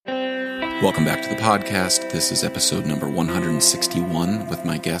Welcome back to the podcast. This is episode number 161 with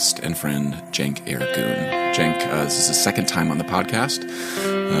my guest and friend, Cenk Ergun. Cenk, this is the second time on the podcast.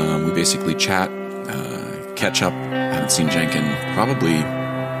 We basically chat, catch up. I haven't seen Cenk in probably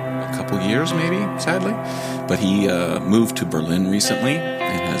a couple years, maybe, sadly. But he moved to Berlin recently,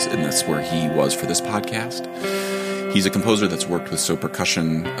 and that's where he was for this podcast. He's a composer that's worked with So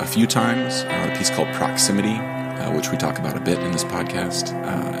Percussion a few times, a piece called Proximity, which we talk about a bit in this podcast,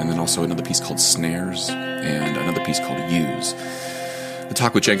 and then also another piece called Snares, and another piece called Use. I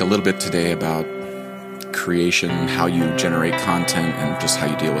talk with Cenk a little bit today about creation, how you generate content, and just how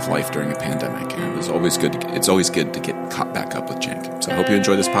you deal with life during a pandemic. And it's always good to get caught back up with Cenk. So I hope you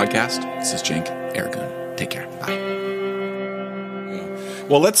enjoy this podcast. This is Cenk Ergun. Take care. Bye.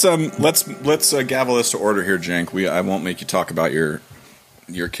 Well, let's gavel this to order here, Cenk. I won't make you talk about your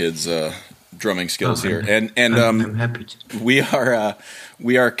kids' drumming skills here, and I'm happy to.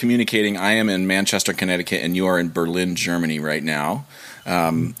 We are communicating. I am in Manchester, Connecticut, and you are in Berlin, Germany right now.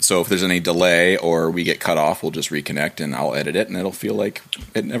 So if there's any delay or we get cut off, we'll just reconnect, and I'll edit it, and it'll feel like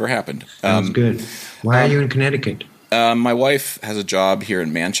it never happened. Sounds good. Why are you in Connecticut? My wife has a job here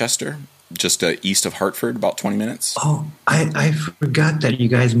in Manchester, just east of Hartford, about 20 minutes. Oh, I forgot that you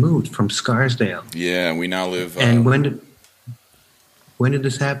guys moved from Scarsdale. Yeah, we now live. And when did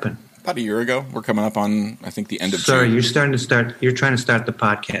this happen? About a year ago. We're coming up on, I think, the end of June. Sorry, you're trying to start the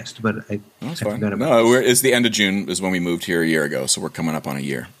podcast, but I fine. forgot about No, it's the end of June is when we moved here a year ago, so we're coming up on a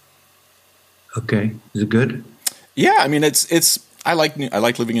year. Okay, is it good? Yeah, I mean, I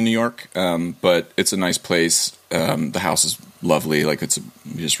like living in New York, but it's a nice place. The house is lovely. Like we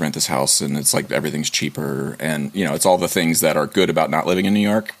just rent this house, and it's like everything's cheaper, and it's all the things that are good about not living in New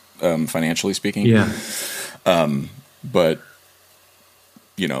York, financially speaking. Yeah. But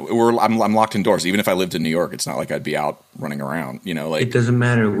I'm locked indoors. Even if I lived in New York, it's not like I'd be out running around. It doesn't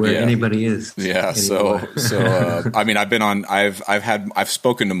matter where anybody is. Yeah. So I mean, I've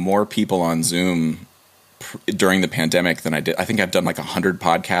spoken to more people on Zoom during the pandemic than I did. I think I've done like 100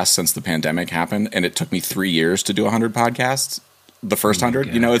 podcasts since the pandemic happened, and it took me 3 years to do 100 podcasts. The first 100,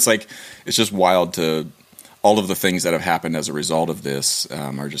 it's just wild to all of the things that have happened as a result of this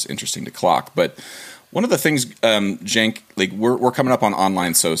are just interesting to clock. But one of the things, Cenk, like we're coming up on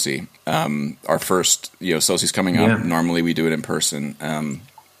online SOCI. Our first, SOCI's coming up. Yeah. Normally we do it in person.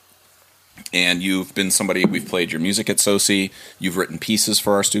 And you've been somebody, we've played your music at SOCI. You've written pieces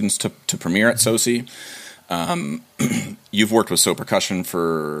for our students to premiere at SOCI. You've worked with So Percussion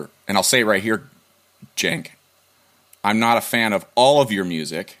and I'll say it right here, Cenk, I'm not a fan of all of your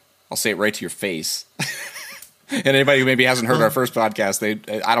music. I'll say it right to your face. And anybody who maybe hasn't heard our first podcast,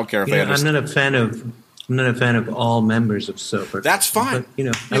 I don't care if they understand. I'm not a fan of all members of So Percussion. That's fine.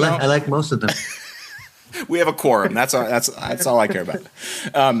 But, I like most of them. We have a quorum. That's all I care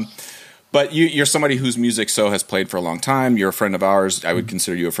about. But you're somebody whose music So has played for a long time. You're a friend of ours. I would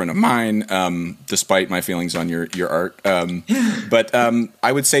consider you a friend of mine, despite my feelings on your art. But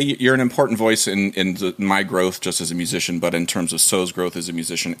I would say you're an important voice in my growth just as a musician, but in terms of So's growth as a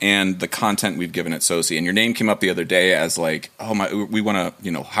musician and the content we've given at SOCI. And your name came up the other day as like, we want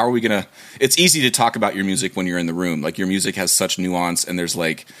to, how are we going to – it's easy to talk about your music when you're in the room. Like your music has such nuance, and there's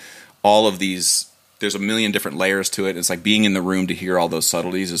like all of these – there's a million different layers to it. It's like being in the room to hear all those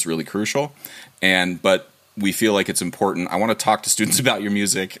subtleties is really crucial. But we feel like it's important. I want to talk to students about your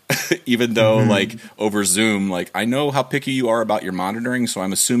music, even though like over Zoom, like I know how picky you are about your monitoring. So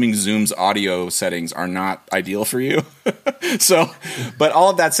I'm assuming Zoom's audio settings are not ideal for you. But all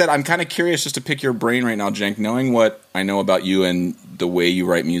of that said, I'm kind of curious just to pick your brain right now, Cenk, knowing what I know about you and the way you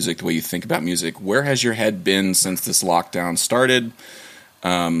write music, the way you think about music. Where has your head been since this lockdown started?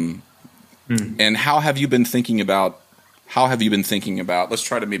 And how have you been thinking about, let's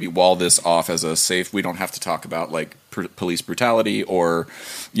try to maybe wall this off as a safe, we don't have to talk about like police brutality or,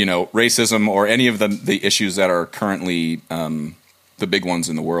 racism or any of the issues that are currently the big ones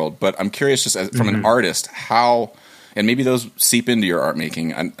in the world. But I'm curious just from an artist, how, and maybe those seep into your art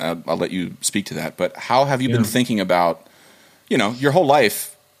making, I'll let you speak to that, but how have you been thinking about, your whole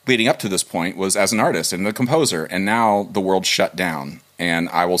life leading up to this point was as an artist and a composer, and now the world shut down. And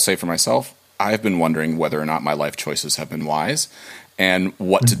I will say for myself, I've been wondering whether or not my life choices have been wise and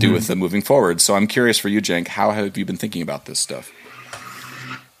what to do with them moving forward. So I'm curious for you, Cenk, how have you been thinking about this stuff?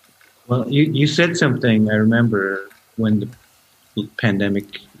 Well, you said something, I remember, when the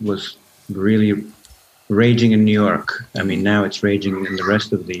pandemic was really raging in New York. I mean, now it's raging in the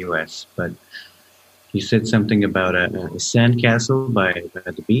rest of the U.S., but you said something about a sandcastle by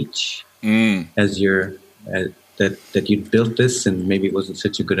the beach as your that you'd built this, and maybe it wasn't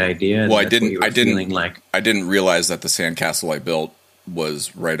such a good idea. Well, I didn't realize that the sandcastle I built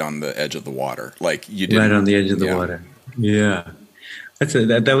was right on the edge of the water. Like you didn't, right on the edge of the water. Yeah.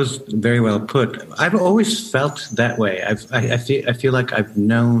 That was very well put. I've always felt that way. I feel like I've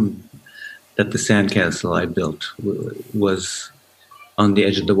known that the sandcastle I built was on the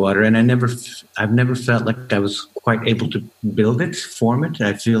edge of the water, and I've never felt like I was quite able to build it, form it.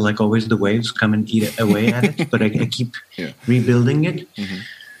 I feel like always the waves come and eat away at it, but I keep rebuilding it. Mm-hmm.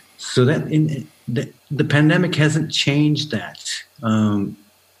 So that the pandemic hasn't changed that.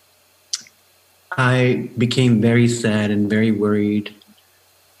 I became very sad and very worried,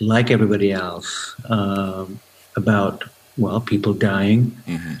 like everybody else, about people dying,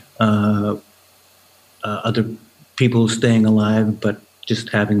 other people staying alive, but just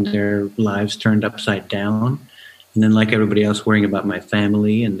having their lives turned upside down. And then, like everybody else, worrying about my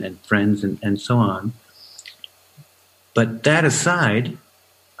family and friends and so on. But that aside,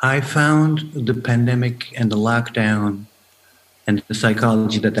 I found the pandemic and the lockdown and the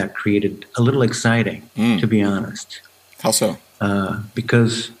psychology that created a little exciting, to be honest. How so?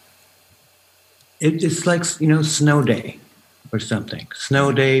 Because it's like, snow day or something.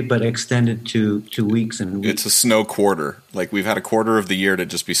 Snow day, but extended to weeks and weeks. It's a snow quarter. Like we've had a quarter of the year to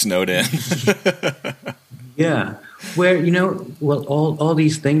just be snowed in. Yeah. Where, all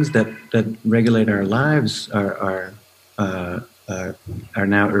these things that regulate our lives are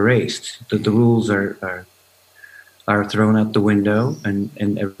now erased. The rules are thrown out the window,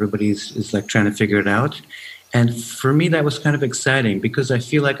 and everybody's is like trying to figure it out. And for me, that was kind of exciting because I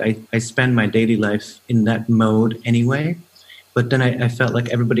feel like I spend my daily life in that mode anyway. But then I felt like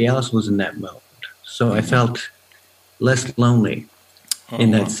everybody else was in that mode. So I felt less lonely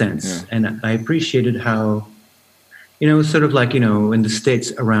in that sense. Yeah. And I appreciated how, it's sort of like, in the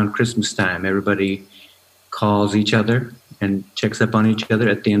States around Christmas time, everybody calls each other and checks up on each other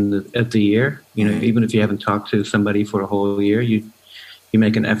at the end of the year. Even if you haven't talked to somebody for a whole year, you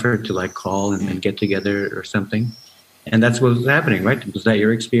make an effort to like call and get together or something. And that's what was happening, right? Was that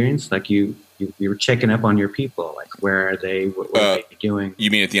your experience? Like you were checking up on your people, like where are they? What are they doing?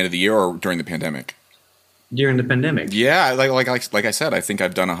 You mean at the end of the year or during the pandemic? During the pandemic. Yeah, like I said, I think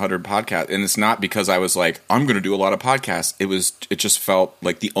I've done 100 podcasts, and it's not because I was like, I'm going to do a lot of podcasts. It just felt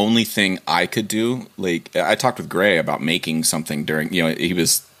like the only thing I could do. Like I talked with Gray about making something during. He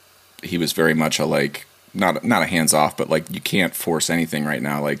was very much a like not a hands off, but like you can't force anything right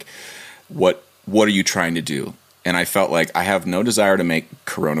now. Like what are you trying to do? And I felt like I have no desire to make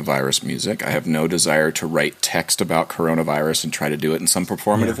coronavirus music. I have no desire to write text about coronavirus and try to do it in some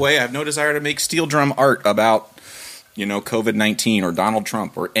performative way. I have no desire to make steel drum art about, COVID-19 or Donald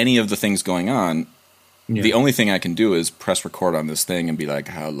Trump or any of the things going on. Yeah. The only thing I can do is press record on this thing and be like,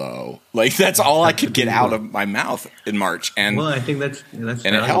 hello. Like, that's all I could get out of my mouth in March. And I think that's and valuable.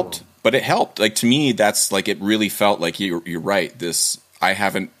 It helped. But it helped. Like, to me, that's like, it really felt like you're right. I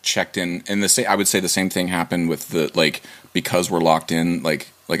haven't checked in, and I would say the same thing happened with because we're locked in. Like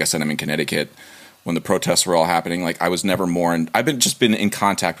I said, I'm in Connecticut when the protests were all happening. Like I was never more, I've been in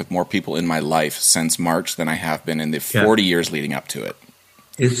contact with more people in my life since March than I have been in the 40 years leading up to it.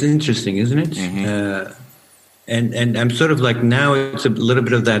 It's interesting, isn't it? Mm-hmm. And I'm sort of like now it's a little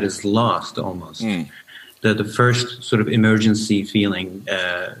bit of that is lost almost. The first sort of emergency feeling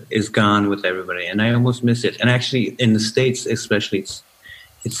is gone with everybody, and I almost miss it. And actually, in the States, especially,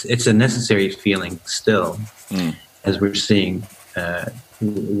 it's a necessary feeling still, as we're seeing.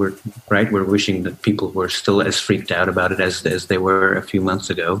 We're wishing that people were still as freaked out about it as they were a few months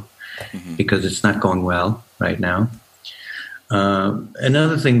ago, because it's not going well right now.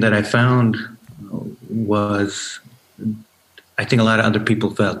 Another thing that I found was, I think a lot of other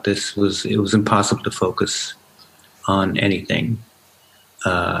people felt it was impossible to focus on anything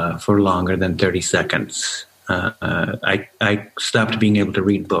for longer than 30 seconds. I stopped being able to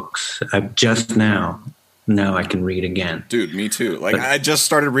read books. Now I can read again. Dude, me too. Like I just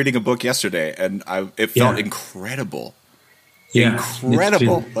started reading a book yesterday, and it felt incredible. Yeah,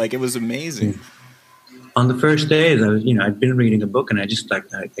 incredible. Like it was amazing. On the first days, I'd been reading a book, and I just I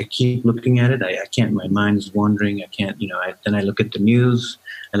keep looking at it. I can't. My mind is wandering. I can't. Then I look at the news.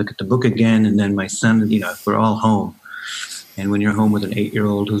 I look at the book again, and then my son. We're all home, and when you're home with an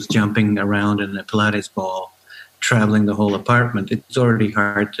 8-year-old who's jumping around in a Pilates ball, traveling the whole apartment, it's already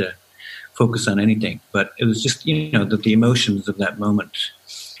hard to focus on anything. But it was just the emotions of that moment.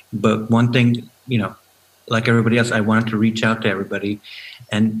 But one thing, like everybody else, I wanted to reach out to everybody,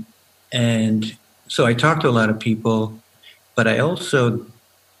 and. So I talked to a lot of people, but I also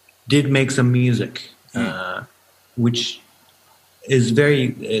did make some music, which is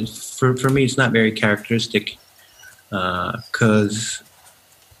for me, it's not very characteristic, because,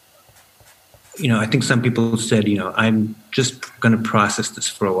 I think some people said, I'm just going to process this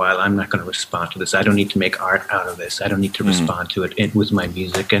for a while. I'm not going to respond to this. I don't need to make art out of this. I don't need to respond to it with my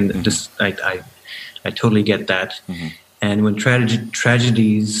music. And this, I totally get that. And when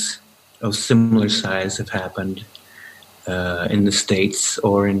tragedies of similar size have happened in the States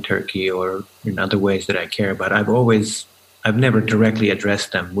or in Turkey or in other ways that I care about, I've never directly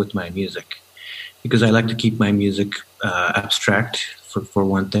addressed them with my music, because I like to keep my music abstract for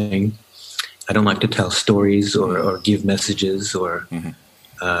one thing. I don't like to tell stories or give messages or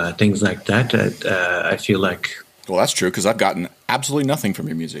things like that. I feel like... Well, that's true, because I've gotten absolutely nothing from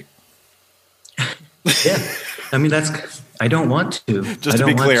your music. Yeah. I mean, I don't want to. Just to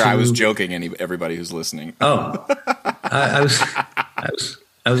be clear, I was joking, everybody who's listening. Oh. I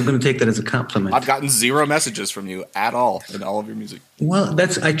was going to take that as a compliment. I've gotten 0 messages from you at all in all of your music. Well,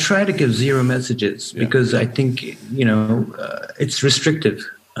 I try to give 0 messages because I think, it's restrictive.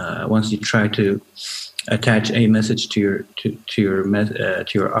 Once you try to attach a message to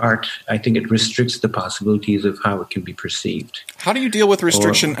your art, I think it restricts the possibilities of how it can be perceived. How do you deal with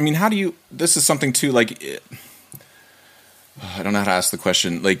restriction? This is something too, like, I don't know how to ask the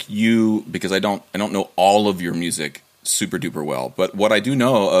question. Like because I don't know all of your music super duper well, but what I do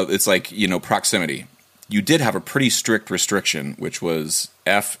know, it's like, proximity. You did have a pretty strict restriction, which was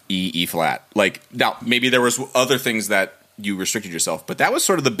F, E flat. Like, now maybe there was other things that you restricted yourself, but that was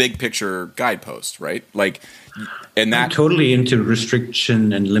sort of the big picture guidepost, right? Like, and that I'm totally into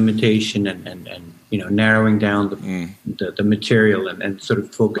restriction and limitation and narrowing down the material and sort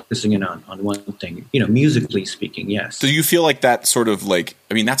of focusing in on one thing, musically speaking. Yes. Do you feel like that sort of like,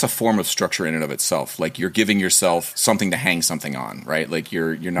 that's a form of structure in and of itself. Like, you're giving yourself something to hang something on, right? Like,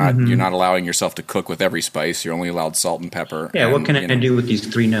 you're not allowing yourself to cook with every spice. You're only allowed salt and pepper. Yeah. What can I do with these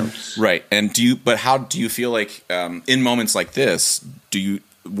 3 notes? Right. And how do you feel like, in moments like this,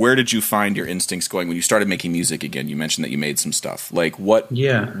 where did you find your instincts going when you started making music again? You mentioned that you made some stuff. Like,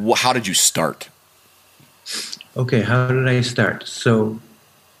 how did you start? Okay, how did I start? So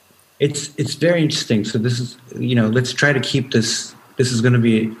it's very interesting. So this is, let's try to keep this. This is going to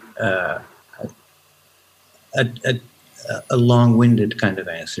be a long-winded kind of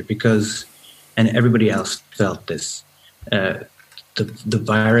answer because, and everybody else felt this. The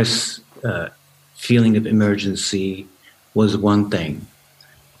virus feeling of emergency was one thing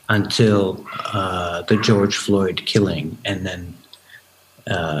until the George Floyd killing, and then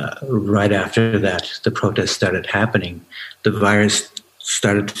right after that, the protests started happening. The virus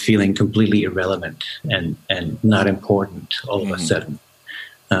started feeling completely irrelevant and not important all of a sudden.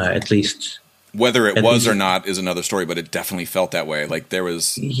 At least, whether it was or not is another story, but it definitely felt that way. Like there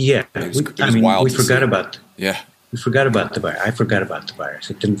was, it was wild. We forgot about the virus. I forgot about the virus.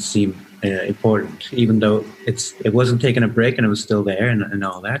 It didn't seem important, even though it wasn't taking a break and it was still there and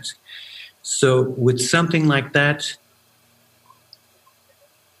all that. So with something like that,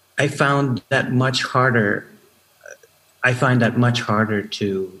 I find that much harder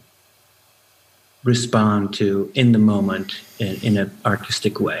to respond to in the moment in an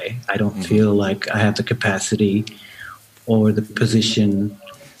artistic way. I don't feel like I have the capacity or the position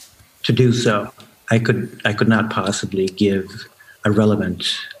to do so. I could not possibly give a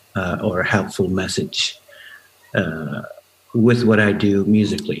relevant or helpful message with what I do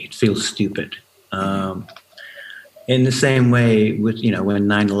musically. It feels stupid. In the same way with, when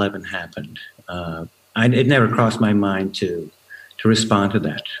 9/11 happened, it never crossed my mind to respond to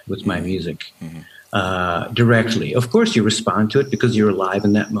that with my music directly. Of course, you respond to it because you're alive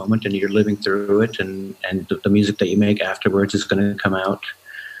in that moment and you're living through it, and the music that you make afterwards is going to come out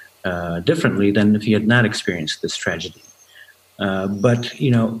differently than if you had not experienced this tragedy. But,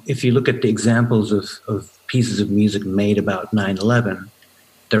 if you look at the examples of pieces of music made about 9/11,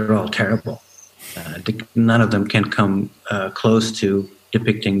 they're all terrible. None of them can come close to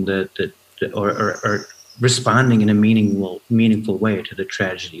depicting or responding in a meaningful way to the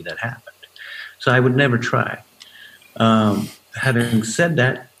tragedy that happened. So I would never try. Having said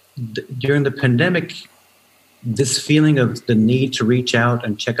that, during the pandemic, this feeling of the need to reach out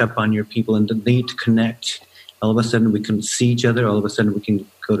and check up on your people and the need to connect, all of a sudden we can see each other, all of a sudden we can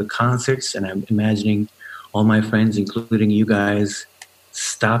go to concerts, and I'm imagining all my friends, including you guys,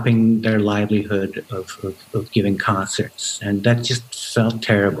 stopping their livelihood of giving concerts. And that just felt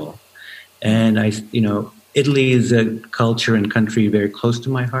terrible. And Italy is a culture and country very close to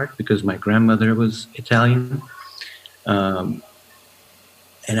my heart because my grandmother was Italian. And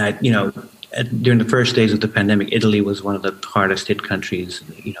during the first days of the pandemic, Italy was one of the hardest hit countries,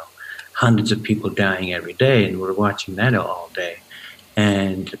 hundreds of people dying every day, and we're watching that all day.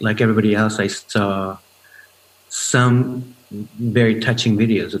 And like everybody else, I saw some very touching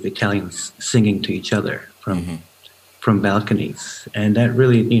videos of Italians singing to each other from balconies, and that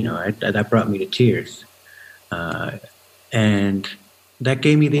really, that brought me to tears, and that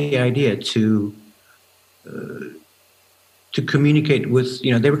gave me the idea to communicate with,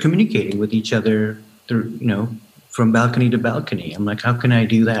 they were communicating with each other through, from balcony to balcony. I'm like, how can I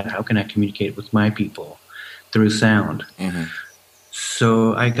do that? How can I communicate with my people through sound?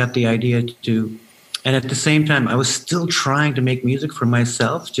 So I got the idea to, and at the same time, I was still trying to make music for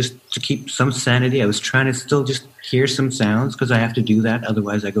myself, just to keep some sanity. I was trying to still just hear some sounds, because I have to do that,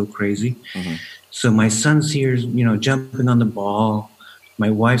 otherwise I go crazy. So my son's here, jumping on the ball. My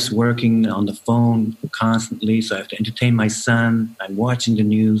wife's working on the phone constantly, so I have to entertain my son. I'm watching the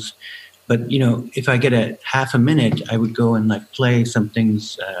news. But, if I get a half a minute, I would go and play some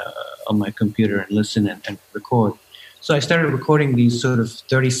things on my computer and listen and record. So I started recording these sort of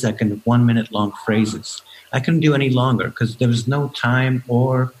 30-second, 1 minute long phrases. I couldn't do any longer because there was no time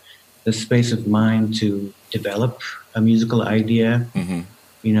or the space of mind to develop a musical idea.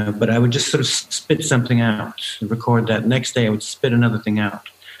 But I would just sort of spit something out, record that. Next day I would spit another thing out.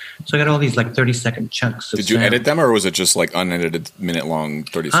 So I got all these 30-second chunks of Did you sound. edit them, or was it just unedited, minute-long,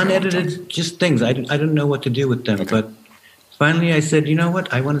 30-second Unedited, just things. I didn't know what to do with them. Okay. But finally I said, you know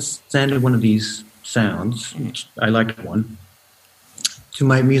what? I want to send one of these sounds, which I liked one, to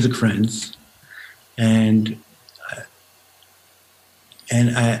my music friends. And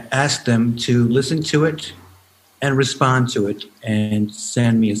I asked them to listen to it and respond to it and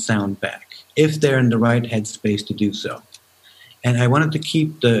send me a sound back, if they're in the right headspace to do so. And I wanted to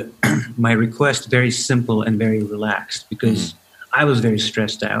keep my request very simple and very relaxed, because I was very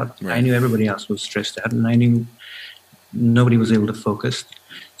stressed out. Right. I knew everybody else was stressed out, and I knew nobody was able to focus.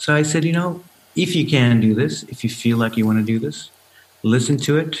 So I said, if you can do this, if you feel like you want to do this, listen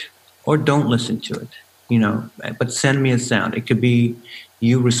to it or don't listen to it, but send me a sound. It could be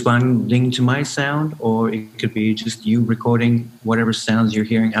you responding to my sound, or it could be just you recording whatever sounds you're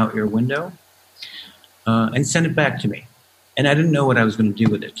hearing out your window, and send it back to me. And I didn't know what I was going to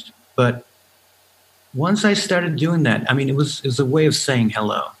do with it. But once I started doing that, it was a way of saying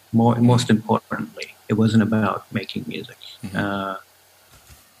hello, most importantly. It wasn't about making music.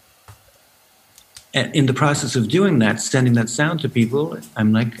 And in the process of doing that, sending that sound to people,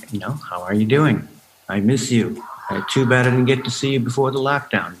 I'm like, how are you doing? I miss you. Too bad I didn't get to see you before the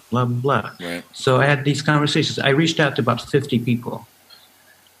lockdown, blah, blah, blah. Right. So I had these conversations. I reached out to about 50 people,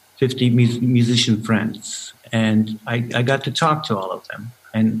 50 musician friends, and I got to talk to all of them.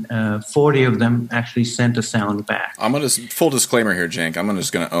 And 40 of them actually sent a sound back. I'm going to, full disclaimer here, Cenk, I'm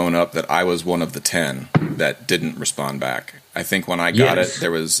just going to own up that I was one of the 10 that didn't respond back. I think when I got it,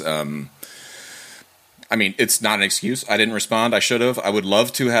 there was... it's not an excuse. I didn't respond. I should have. I would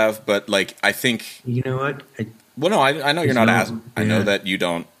love to have, but I think... You know what? I know you're not asking. I know that you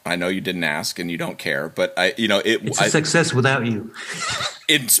don't. I know you didn't ask and you don't care, but it's a success without you.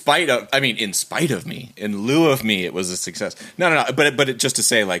 In spite of me, in lieu of me, it was a success. No. But just to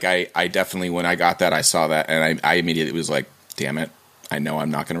say, I definitely, when I got that, I saw that, and I immediately was like, damn it. I know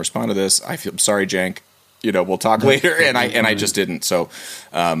I'm not going to respond to this. I feel sorry, Cenk. We'll talk later. And I just didn't. So,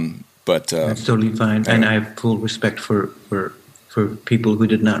 but that's totally fine. And I have full respect for people who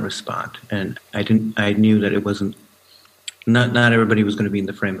did not respond. And I knew that it wasn't, not everybody was going to be in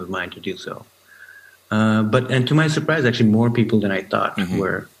the frame of mind to do so. And to my surprise, actually more people than I thought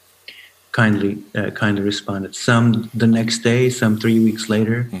were kindly responded. Some the next day, some 3 weeks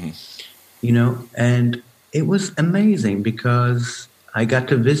later, and it was amazing because I got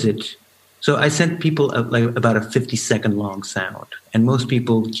to visit. So I sent people about a 50-second long sound, and most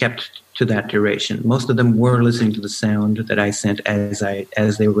people kept to that duration. Most of them were listening to the sound that I sent as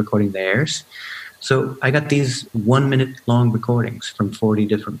they were recording theirs. So I got these 1 minute long recordings from 40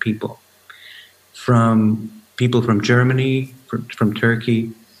 different people, from people from Germany, from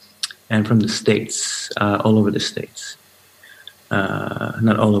Turkey, and from the States, all over the States.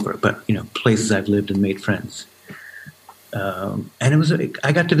 Not all over, but places I've lived and made friends. And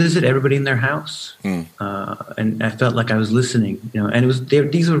I got to visit everybody in their house, and I felt like I was listening, and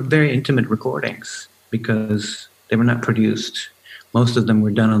these were very intimate recordings because they were not produced. Most of them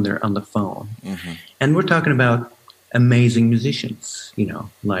were done on the phone, and we're talking about amazing musicians,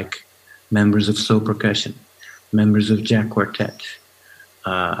 like members of Soul Percussion, members of Jack Quartet.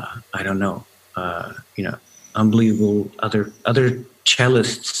 Unbelievable other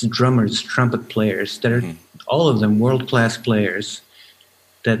cellists, drummers, trumpet players that are all of them world-class players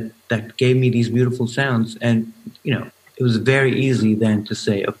that gave me these beautiful sounds. And, it was very easy then to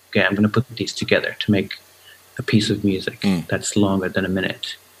say, okay, I'm going to put these together to make a piece of music that's longer than a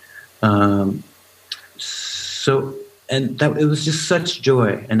minute. and that it was just such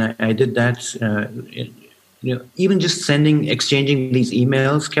joy. And I did that. Even just exchanging these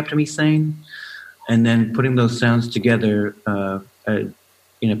emails kept me sane, and then putting those sounds together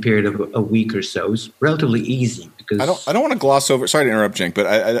in a period of a week or so was relatively easy. Because I don't want to gloss over. Sorry to interrupt, Cenk,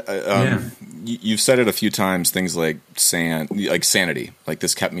 but you've said it a few times. Things like sanity, like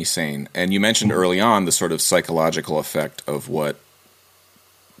this kept me sane. And you mentioned early on the sort of psychological effect of what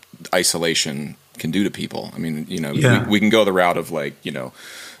isolation can do to people. I mean, we can go the route of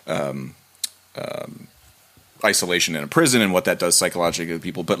isolation in a prison and what that does psychologically to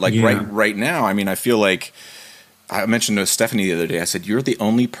people. But right now, I mean, I feel like I mentioned to Stephanie the other day, I said, you're the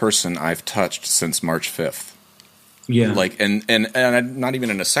only person I've touched since March 5th. Yeah. And not even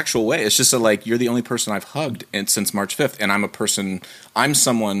in a sexual way. It's just you're the only person I've hugged since March 5th. And I'm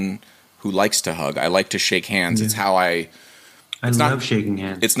someone who likes to hug. I like to shake hands. Yeah. It's how I love shaking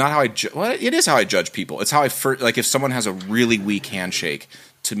hands. It's not how it is how I judge people. It's how if someone has a really weak handshake,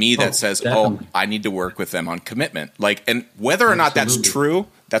 to me that says, definitely. I need to work with them on commitment. And whether or not that's true,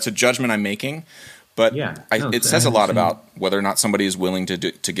 that's a judgment I'm making. But it says a lot about whether or not somebody is willing to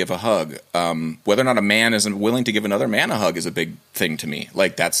give a hug. Whether or not a man isn't willing to give another man a hug is a big thing to me.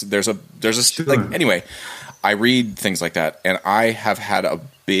 Anyway, I read things like that, and I have had a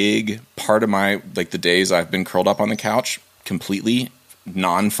big part of my the days I've been curled up on the couch completely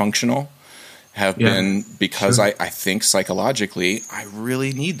non-functional have been because I think psychologically I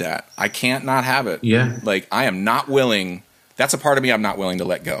really need that. I can't not have it. Yeah, I am not willing. That's a part of me I'm not willing to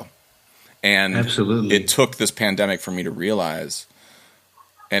let go. And absolutely, it took this pandemic for me to realize.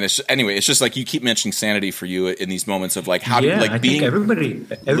 And it's just you keep mentioning sanity for you in these moments of how do I think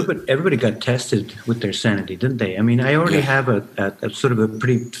everybody got tested with their sanity, didn't they? I mean, I already have a sort of a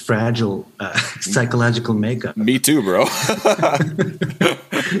pretty fragile psychological makeup. Me too, bro.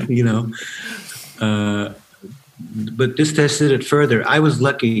 But this tested it further. I was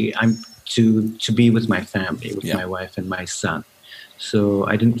lucky. To be with my family, with my wife and my son. So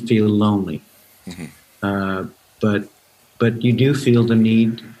I didn't feel lonely, but you do feel the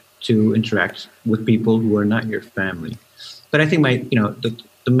need to interact with people who are not your family. But I think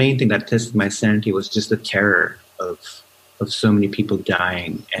the main thing that tested my sanity was just the terror of so many people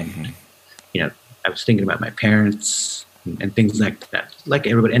dying, and I was thinking about my parents and things like that, like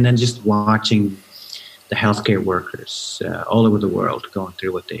everybody, and then just watching the healthcare workers all over the world going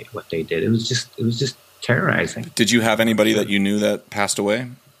through what they did. It was just terrorizing. Did you have anybody that you knew that passed away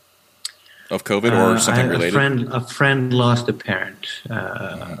of COVID or something related? A friend lost a parent.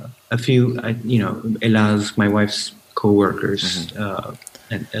 A few, Elaz, my wife's co-workers,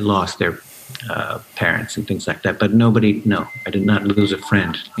 and lost their parents and things like that. But nobody, no, I did not lose a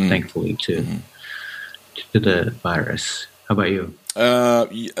friend, thankfully, to the virus. How about you?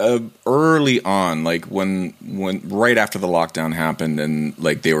 Early on, when right after the lockdown happened, and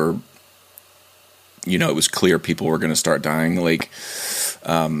they were. It was clear people were going to start dying. There's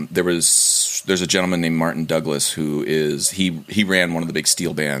a gentleman named Martin Douglas who he ran one of the big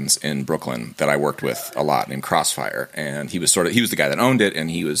steel bands in Brooklyn that I worked with a lot named Crossfire, and he was the guy that owned it,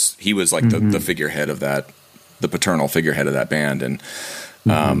 and he was the figurehead of that, the paternal figurehead of that band, and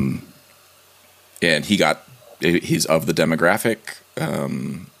and he's of the demographic,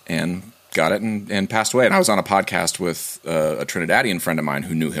 and got it and passed away. And I was on a podcast with a Trinidadian friend of mine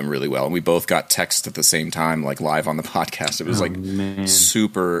who knew him really well. And we both got texts at the same time, live on the podcast. It was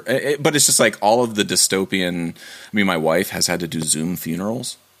super, but it's just all of the dystopian. I mean, my wife has had to do Zoom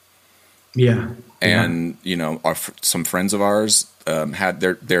funerals. Yeah. And, some friends of ours had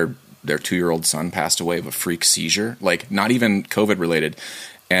their 2-year-old son passed away of a freak seizure, not even COVID related,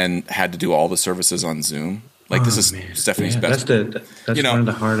 and had to do all the services on Zoom. This is Stephanie's best. That's one of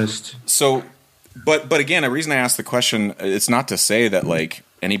the hardest. So, but again, the reason I asked the question, it's not to say that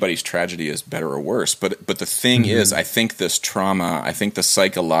anybody's tragedy is better or worse, but the thing is, I think this trauma, I think the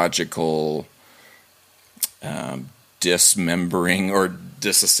psychological dismembering or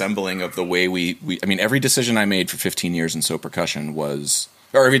disassembling of the way we I mean, every decision I made for 15 years in So Percussion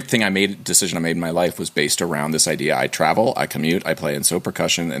decision I made in my life was based around this idea. I travel, I commute, I play in So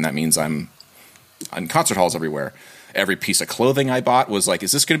Percussion, and that means I'm on concert halls everywhere. Every piece of clothing I bought was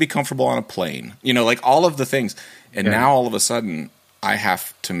is this going to be comfortable on a plane? All of the things. And now all of a sudden I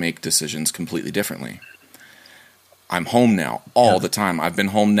have to make decisions completely differently. I'm home now all the time. I've been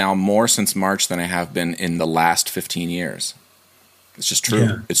home now more since March than I have been in the last 15 years. It's just true.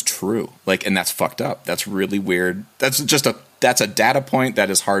 Yeah. It's true. And that's fucked up. That's really weird. That's a data point that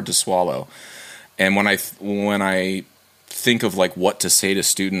is hard to swallow. And when I think of like what to say to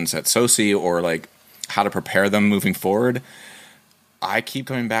students at SOCI or like how to prepare them moving forward, I keep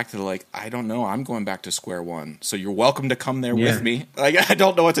coming back to like, I don't know. I'm going back to square one. So you're welcome to come there with me. Like, I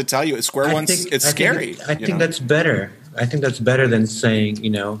don't know what to tell you. Square one's, it's scary. I think that's better. I think that's better than saying,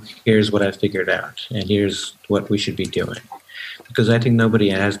 here's what I figured out and here's what we should be doing. Because I think nobody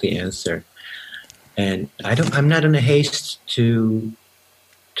has the answer. And I'm not in a haste to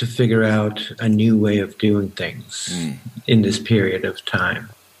figure out a new way of doing things in this period of time.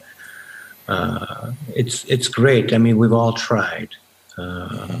 It's great. I mean, we've all tried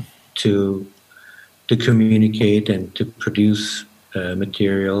to communicate and to produce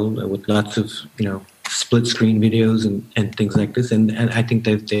material with lots of split screen videos and things like this, and I think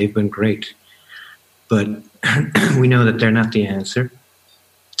they've been great. But we know that they're not the answer,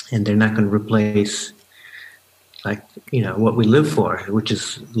 and they're not going to replace what we live for, which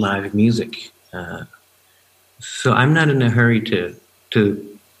is live music. So I'm not in a hurry to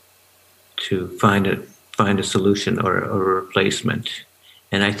find a solution or a replacement.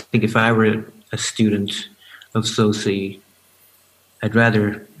 And I think if I were a student of SOCI, I'd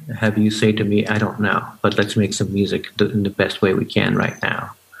rather have you say to me, I don't know, but let's make some music in the best way we can right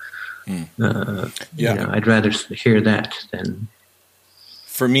now. I'd rather hear that than...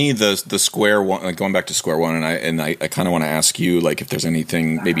 For me, the square one, like going back to square one, and I kind of want to ask you, like, if there's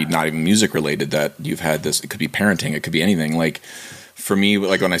anything, maybe not even music related, that you've had this. It could be parenting, it could be anything. Like, for me,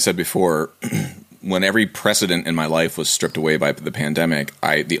 like when I said before, when every precedent in my life was stripped away by the pandemic,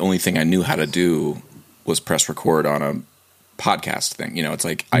 the only thing I knew how to do was press record on a podcast thing. It's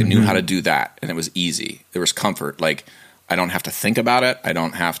like I knew how to do that, and it was easy. There was comfort. Like, I don't have to think about it. I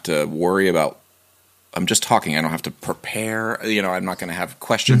don't have to worry about. I'm just talking. I don't have to prepare. I'm not going to have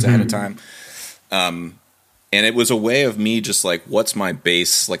questions ahead of time. And it was a way of me just like, what's my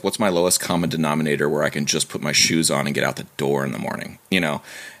base? Like, what's my lowest common denominator where I can just put my shoes on and get out the door in the morning,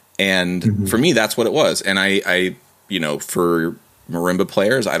 And for me, that's what it was. And I for marimba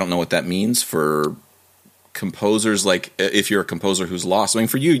players, I don't know what that means. For composers, like if you're a composer who's lost, I mean,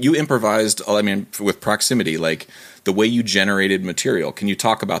 for you improvised, I mean, with proximity, like the way you generated material. Can you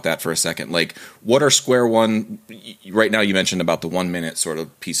talk about that for a second? Like, what are square one right now? You mentioned about the 1 minute sort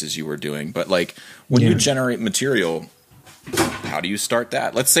of pieces you were doing, but like when you generate material, how do you start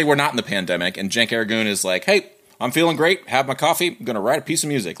that? Let's say we're not in the pandemic and Cenk Ergun is like, hey, I'm feeling great. Have my coffee. I'm going to write a piese of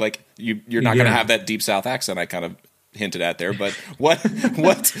music. Like you're not going to have that deep South accent I kind of hinted at there, but what hey,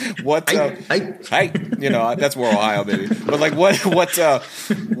 that's more Ohio, baby. But like what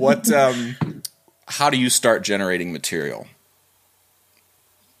how do you start generating material?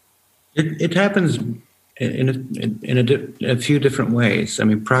 It happens in a few different ways. I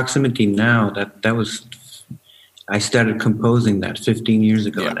mean, proximity now, that was, I started composing that 15 years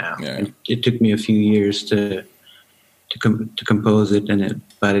ago now. Yeah. It took me a few years to compose it, and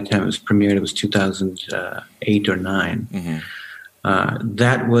by the time it was premiered, it was 2008 or 9.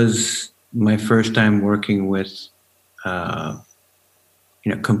 That was my first time working with,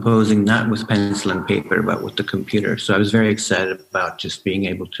 composing not with pencil and paper, but with the computer. So I was very excited about just being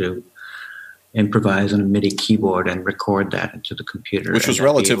able to improvise on a MIDI keyboard and record that into the computer. Which was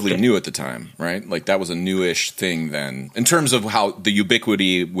relatively new at the time, right? Like that was a newish thing then, in terms of how the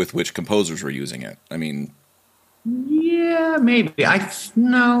ubiquity with which composers were using it. I mean... Yeah, maybe. I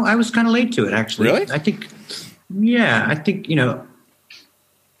was kind of late to it, actually. Really? I think,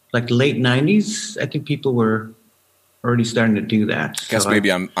 like late 90s, I think people were already starting to do that. I guess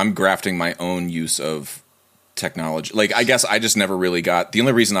maybe I'm grafting my own use of technology. Like, I guess I just never really got... The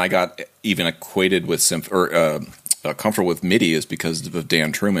only reason I got even acquainted with comfortable with MIDI is because of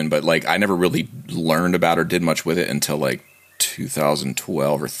Dan Truman, but like I never really learned about or did much with it until like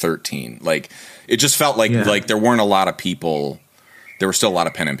 2012 or 13. Like it just felt like there weren't a lot of people. There was still a lot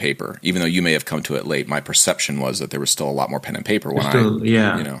of pen and paper, even though you may have come to it late. My perception was that there was still a lot more pen and paper when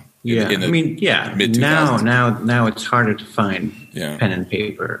mid-2000s. Now it's harder to find pen and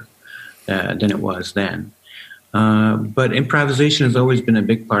paper than it was then. But improvisation has always been a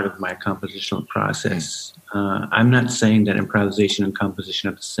big part of my compositional process. I'm not saying that improvisation and composition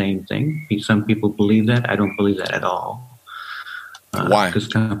are the same thing. Some people believe that. I don't believe that at all. Why? Because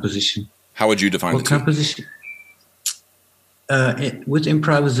composition. How would you define the composition? With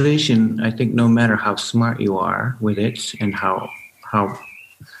improvisation, I think no matter how smart you are with it and how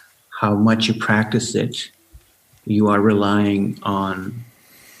much you practice it, you are relying on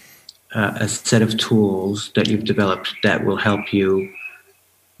a set of tools that you've developed that will help you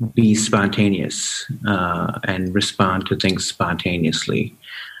be spontaneous and respond to things spontaneously.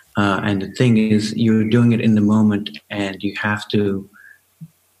 And the thing is, you're doing it in the moment, and you have to,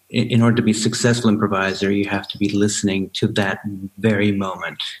 in order to be a successful improviser, you have to be listening to that very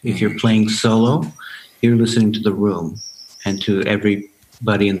moment. If you're playing solo, you're listening to the room, and to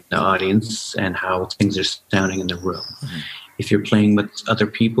everybody in the audience and how things are sounding in the room. Mm-hmm. If you're playing with other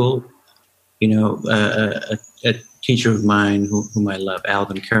people, a teacher of mine whom I love,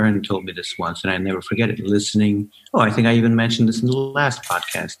 Alvin Curran, told me this once, and I never forget it. Listening. Oh, I think I even mentioned this in the last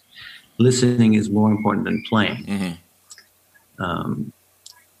podcast. Listening is more important than playing. Mm-hmm.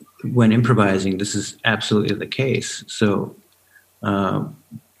 When improvising, this is absolutely the case. So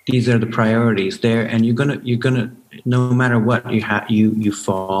these are the priorities there, and you're gonna no matter what you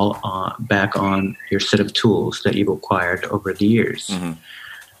fall back on your set of tools that you've acquired over the years. Mm-hmm.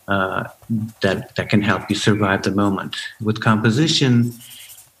 That can help you survive the moment. With composition,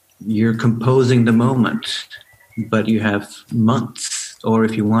 you're composing the moment, but you have months, or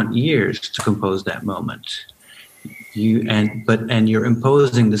if you want years, to compose that moment. And you're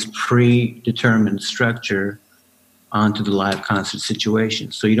imposing this predetermined structure onto the live concert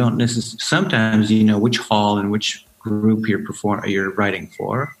situation. So you don't necessarily. Sometimes you know which hall and which group you're writing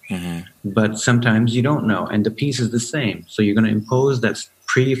for, mm-hmm. but sometimes you don't know, and the piece is the same. So you're going to impose that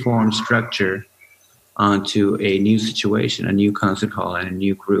preformed structure onto a new situation, a new concert hall, and a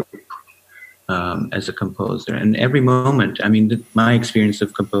new group as a composer. And every moment, I mean, my experience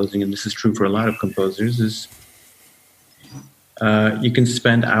of composing, and this is true for a lot of composers, is you can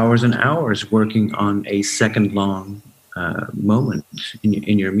spend hours and hours working on a second-long moment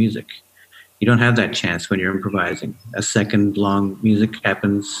in your music. You don't have that chance when you're improvising. A second-long music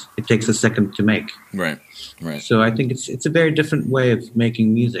happens. It takes a second to make. Right. So I think it's a very different way of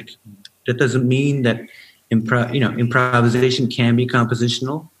making music. That doesn't mean that improvisation can be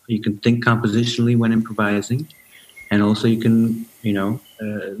compositional. You can think compositionally when improvising, and also you can,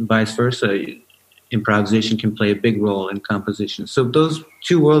 vice versa. Improvisation can play a big role in composition. So those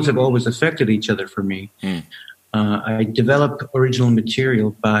two worlds have always affected each other for me. I develop original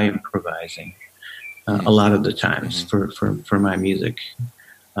material by improvising a lot of the times for my music.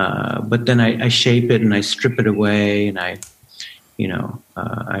 But then I shape it and I strip it away, and I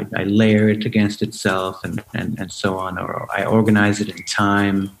layer it against itself and so on, or I organize it in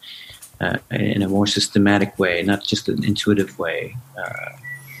time in a more systematic way, not just an intuitive way,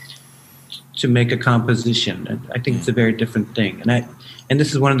 to make a composition. I think it's a very different thing. And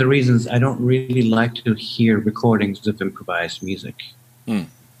this is one of the reasons I don't really like to hear recordings of improvised music,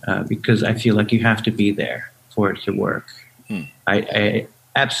 because I feel like you have to be there for it to work. I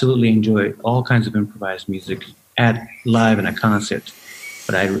absolutely enjoy all kinds of improvised music live in a concert,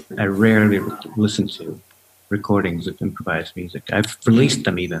 but I rarely listen to recordings of improvised music. I've released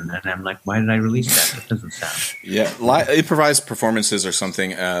them even, and I'm like, why did I release that? That doesn't sound. Yeah, improvised performances are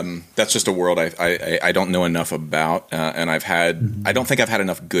something that's just a world I don't know enough about, and I don't think I've had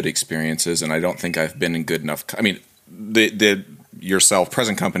enough good experiences, and I don't think I've been in good enough. I mean, the yourself,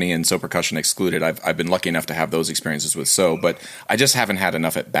 present company, and So Percussion excluded. I've been lucky enough to have those experiences with So, but I just haven't had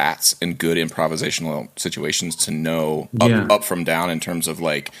enough at bats in good improvisational situations to know up from down in terms of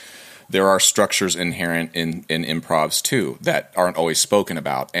like. There are structures inherent in improvs too that aren't always spoken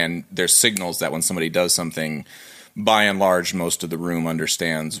about, and there's signals that when somebody does something, by and large, most of the room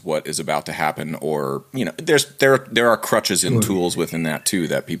understands what is about to happen. Or there are crutches and tools within that too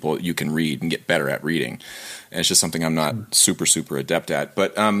that you can read and get better at reading. And it's just something I'm not super adept at.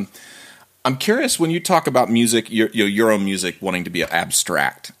 But I'm curious, when you talk about music, your own music wanting to be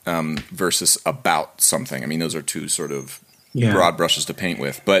abstract versus about something. I mean, those are two sort of broad brushes to paint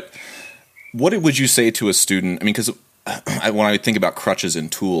with, but what would you say to a student? I mean, because when I think about crutches and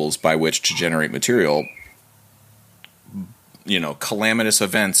tools by which to generate material, calamitous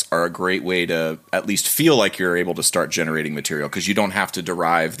events are a great way to at least feel like you're able to start generating material, because you don't have to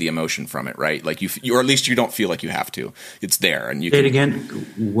derive the emotion from it, right? Like or at least you don't feel like you have to. It's there, and you say it again.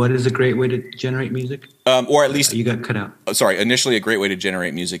 What is a great way to generate music? Or at least you got cut out. Sorry. Initially, a great way to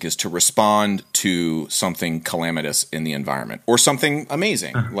generate music is to respond to something calamitous in the environment, or something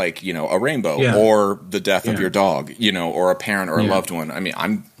amazing, like a rainbow, or the death of your dog, or a parent or a loved one. I mean,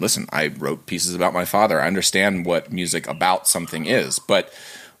 I wrote pieces about my father. I understand what music about something is, but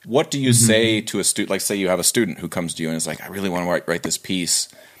what do you say to a student? Like, say you have a student who comes to you and is like, I really want to write this piece.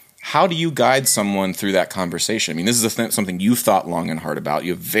 How do you guide someone through that conversation? I mean, this is something you've thought long and hard about.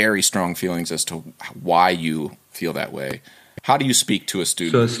 You have very strong feelings as to why you feel that way. How do you speak to a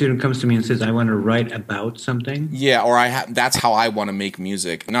student? So a student comes to me and says, I want to write about something? Yeah, or that's how I want to make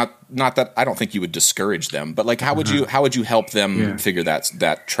music. Not that I don't think you would discourage them, but like how would you help them figure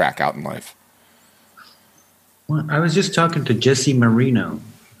that track out in life? Well, I was just talking to Jesse Marino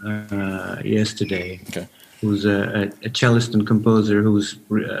yesterday. Okay. Who's a cellist and composer who's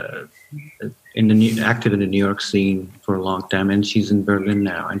active in the New York scene for a long time, and she's in Berlin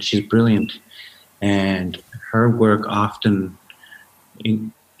now, and she's brilliant. And her work often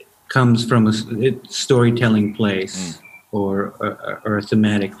comes from a storytelling place or a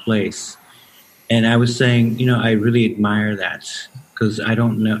thematic place. And I was saying, I really admire that because I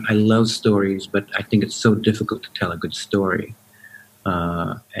don't know. I love stories, but I think it's so difficult to tell a good story.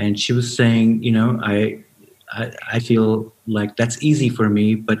 And she was saying, I feel like that's easy for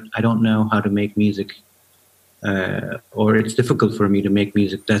me, but I don't know how to make music, or it's difficult for me to make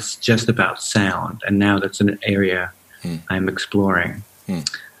music that's just about sound. And now that's an area I'm exploring.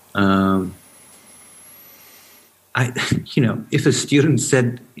 If a student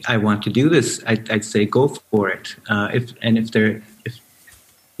said, I want to do this, I'd say go for it.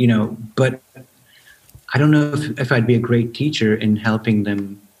 But I don't know if I'd be a great teacher in helping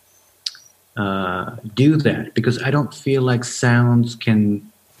them do that, because I don't feel like sounds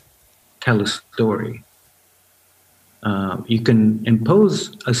can tell a story. You can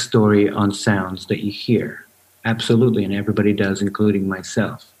impose a story on sounds that you hear, absolutely, and everybody does, including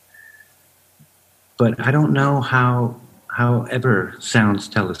myself. But I don't know how ever sounds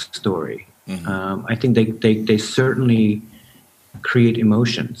tell a story. I think they certainly create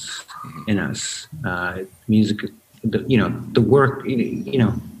emotions in us. Music, the work,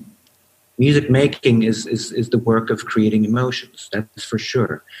 music making is the work of creating emotions. That's for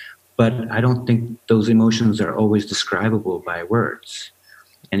sure. But I don't think those emotions are always describable by words.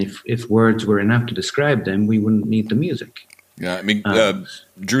 And if words were enough to describe them, we wouldn't need the music. Yeah, I mean,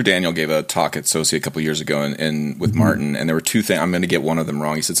 Drew Daniel gave a talk at SOCI a couple of years ago and with Martin, and there were two things. I'm going to get one of them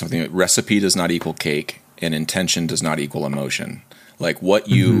wrong. He said something like, recipe does not equal cake, and intention does not equal emotion. Like what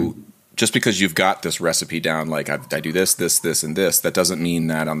you, just because you've got this recipe down, like I do this, and this, that doesn't mean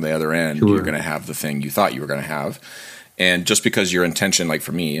that on the other end you're going to have the thing you thought you were going to have. And just because your intention, like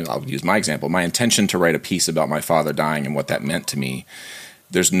for me, I'll use my example, my intention to write a piece about my father dying and what that meant to me,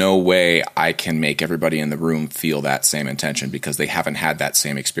 there's no way I can make everybody in the room feel that same intention because they haven't had that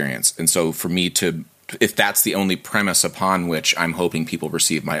same experience. And so for me to, if that's the only premise upon which I'm hoping people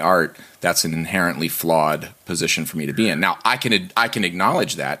receive my art, that's an inherently flawed position for me to be in. Now, I can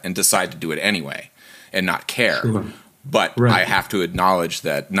acknowledge that and decide to do it anyway and not care. Sure. But I have to acknowledge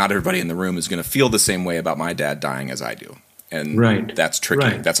that not everybody in the room is going to feel the same way about my dad dying as I do. And that's tricky.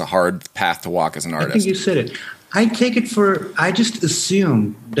 Right. That's a hard path to walk as an artist. I think you said it. I just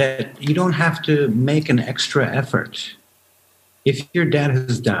assume that you don't have to make an extra effort. If your dad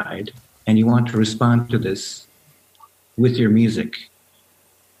has died and you want to respond to this with your music,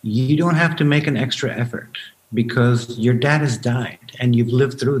 you don't have to make an extra effort because your dad has died and you've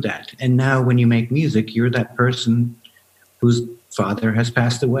lived through that. And now when you make music, you're that person whose father has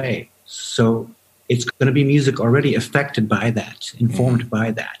passed away. So it's going to be music already affected by that, informed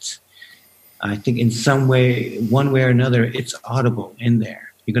by that. I think in some way, one way or another, it's audible in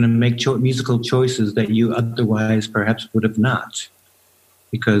there. You're going to make musical choices that you otherwise perhaps would have not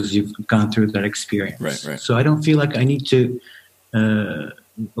because you've gone through that experience. Right. So I don't feel like I need to,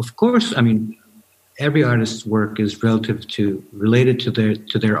 of course, I mean, every artist's work is related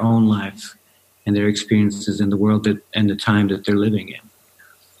to their own life and their experiences in the world and the time that they're living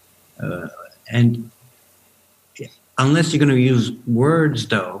in. And unless you're going to use words,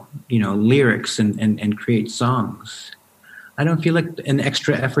 though, lyrics and create songs, I don't feel like an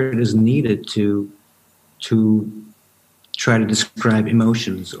extra effort is needed to try to describe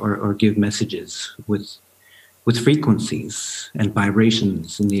emotions or give messages with frequencies and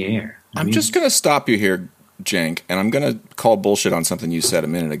vibrations in the air. I'm just going to stop you here, Cenk, and I'm going to call bullshit on something you said a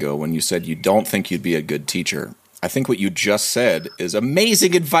minute ago when you said you don't think you'd be a good teacher. I think what you just said is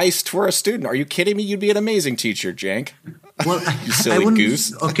amazing advice for a student. Are you kidding me? You'd be an amazing teacher, Cenk. Well, you silly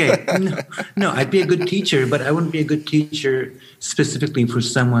goose. Okay, no, I'd be a good teacher, but I wouldn't be a good teacher specifically for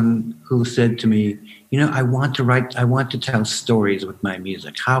someone who said to me, I want to tell stories with my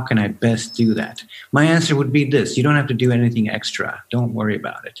music. How can I best do that? My answer would be this: you don't have to do anything extra. Don't worry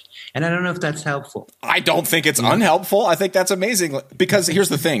about it. And I don't know if that's helpful. I don't think it's unhelpful. I think that's amazing because here's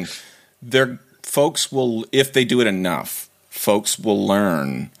the thing: folks will, if they do it enough, folks will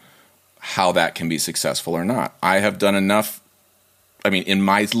learn how that can be successful or not. I have done enough, in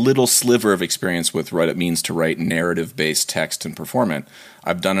my little sliver of experience with what it means to write narrative-based text and perform it,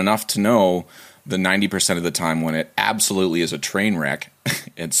 I've done enough to know the 90% of the time when it absolutely is a train wreck,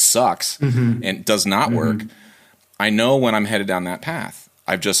 it sucks, and does not work, I know when I'm headed down that path.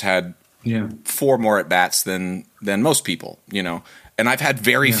 I've just had 4 more at-bats than most people, And I've had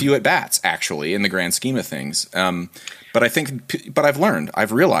very few at bats, actually, in the grand scheme of things. But I've learned.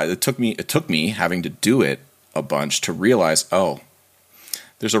 I've realized it took me having to do it a bunch to realize,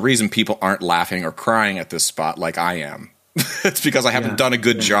 there's a reason people aren't laughing or crying at this spot like I am. It's because I haven't done a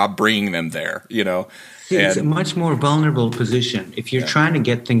good job bringing them there, you know. It's a much more vulnerable position. If you're trying to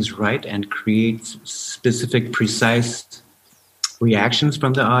get things right and create specific, precise reactions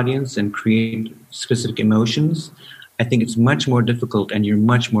from the audience and create specific emotions, I think it's much more difficult, and you're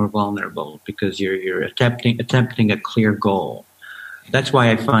much more vulnerable because you're attempting a clear goal. That's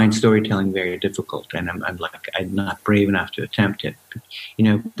why I find storytelling very difficult, and I'm not brave enough to attempt it. You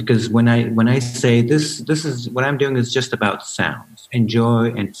know, because when I say this is what I'm doing is just about sounds.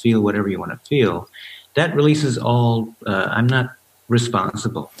 Enjoy and feel whatever you want to feel. That releases all. I'm not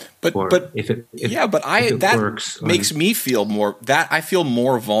responsible for if it works. Makes me feel more that I feel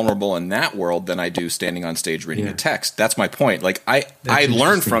more vulnerable in that world than I do standing on stage reading a text. That's my point. Like I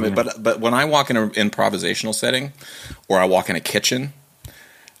learn from it, but when I walk in an improvisational setting or I walk in a kitchen,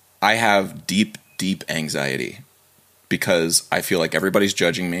 I have deep anxiety because I feel like everybody's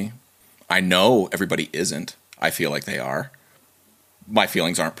judging me. I know everybody isn't. I feel like they are. My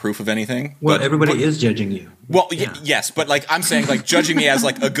feelings aren't proof of anything. Well, everybody is judging you. Well, yes, but like I'm saying, like judging me as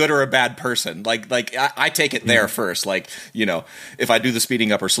like a good or a bad person. Like I take it there first. Like, you know, if I do the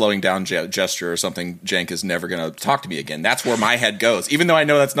speeding up or slowing down gesture or something, Cenk is never going to talk to me again. That's where my head goes. Even though I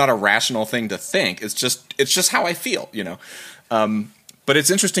know that's not a rational thing to think, it's just how I feel. You know. But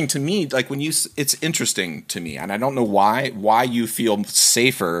it's interesting to me, like it's interesting to me, and I don't know why you feel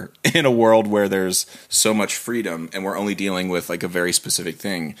safer in a world where there's so much freedom and we're only dealing with like a very specific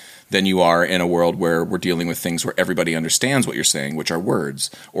thing than you are in a world where we're dealing with things where everybody understands what you're saying, which are words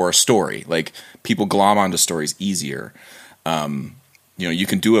or a story. Like people glom onto stories easier. You know, you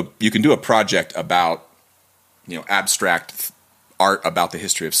can do a project about, you know, abstract art about the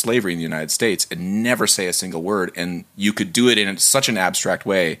history of slavery in the United States and never say a single word, and you could do it in such an abstract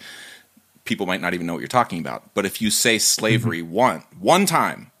way people might not even know what you're talking about. But if you say slavery one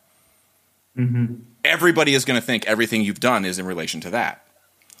time, everybody is going to think everything you've done is in relation to that.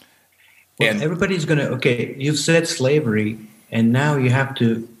 Well, and everybody's going to, you've said slavery, and now you have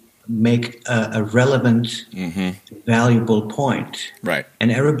to make a relevant, valuable point. Right.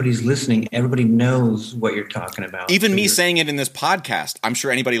 And everybody's listening. Everybody knows what you're talking about. Even me saying it in this podcast, I'm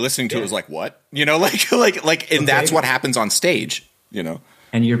sure anybody listening to it was like, what? You know, and that's what happens on stage, you know.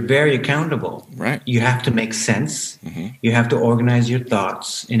 And you're very accountable. Right. You have to make sense. You have to organize your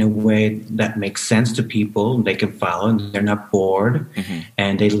thoughts in a way that makes sense to people. They can follow and they're not bored.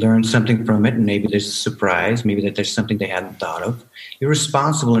 And they learn something from it. And maybe there's a surprise. Maybe that there's something they hadn't thought of. You're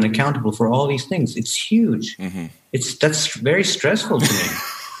responsible and accountable for all these things. It's huge. That's very stressful to me.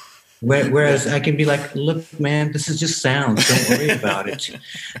 Whereas I can be like, look, man, this is just sounds. Don't worry about it.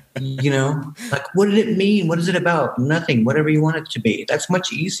 You know, like, what did it mean? What is it about? Nothing. Whatever you want it to be. That's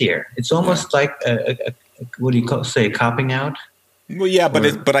much easier. It's almost like what do you say, copping out? Well, yeah,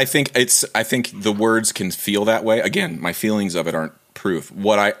 but I think the words can feel that way. Again, my feelings of it aren't proof.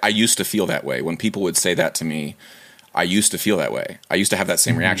 What I used to feel that way when people would say that to me. I used to feel that way. I used to have that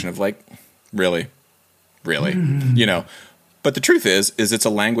same reaction of like, really, you know. But the truth is it's a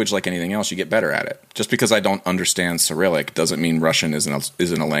language like anything else. You get better at it. Just because I don't understand Cyrillic doesn't mean Russian isn't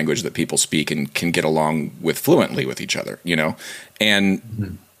a language that people speak and can get along with fluently with each other, you know?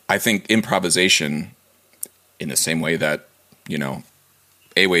 And I think improvisation, in the same way that, you know,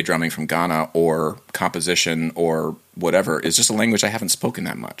 Ewe drumming from Ghana or composition or whatever, is just a language I haven't spoken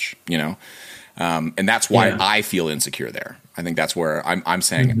that much, you know? And that's why I feel insecure there. I think that's where I'm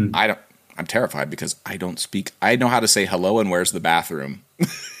saying I'm terrified because I don't speak. I know how to say hello and where's the bathroom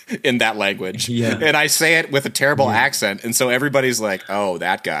in that language. Yeah. And I say it with a terrible accent. And so everybody's like, oh,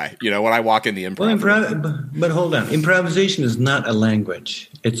 that guy, you know, when I walk in the improv. But hold on. Improvisation is not a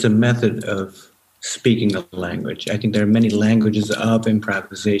language. It's a method of speaking a language. I think there are many languages of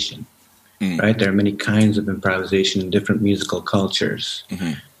improvisation, right? There are many kinds of improvisation in different musical cultures.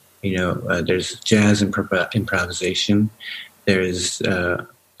 You know, there's jazz improvisation. There's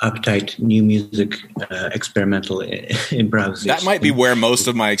uptight new music, experimental improvisation. That might be where most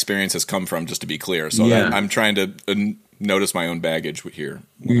of my experience has come from, just to be clear. So I'm trying to notice my own baggage here.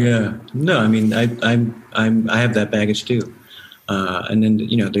 Yeah, no, I mean, I have that baggage too. And then,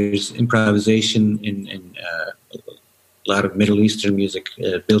 you know, there's improvisation in a lot of Middle Eastern music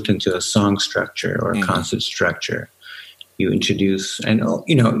built into a song structure or a concert structure. You introduce, and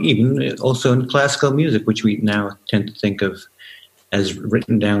you know, even also in classical music, which we now tend to think of as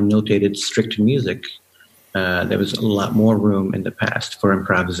written down, notated, strict music, there was a lot more room in the past for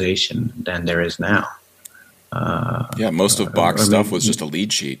improvisation than there is now. Most of Bach's stuff was just a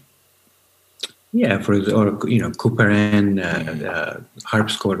lead sheet. Yeah, you know, Couperin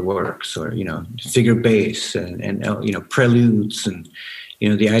harpsichord works, or you know, figure bass and you know, preludes, and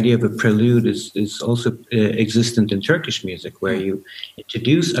the idea of a prelude is also existent in Turkish music, where you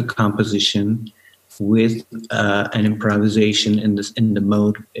introduce a composition with an improvisation in the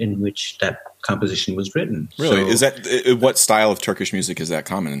mode in which that composition was written. Really? So Is that what style of Turkish music is that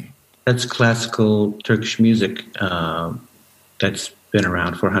common in? that's classical Turkish music that's been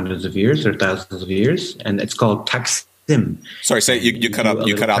around for hundreds of years or thousands of years, and it's called taksim. Sorry, say you cut out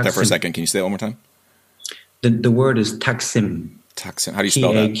there for a second. Can you say that one more time? The word is taksim. Taksim. How do you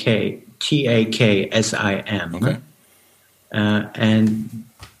spell that? Taksim. Okay. And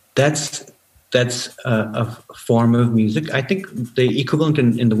that's a form of music. I think the equivalent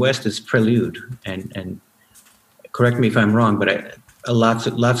in the West is prelude. And correct me if I'm wrong, but lots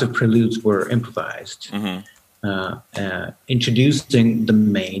of preludes were improvised, introducing the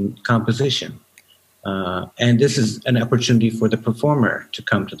main composition. And this is an opportunity for the performer to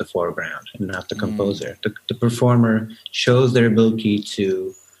come to the foreground and not the composer. The performer shows their ability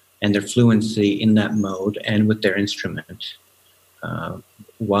and their fluency in that mode and with their instrument.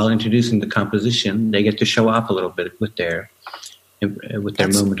 While introducing the composition, they get to show off a little bit with their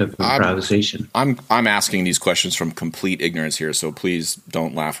moment of improvisation. I'm asking these questions from complete ignorance here, so please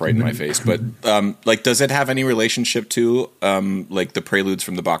don't laugh right in my face. But does it have any relationship to like the preludes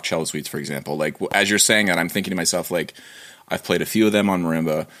from the Bach cello suites, for example? Like as you're saying that, I'm thinking to myself, like I've played a few of them on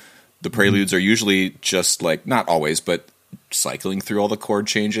marimba. The preludes are usually just like, not always, but cycling through all the chord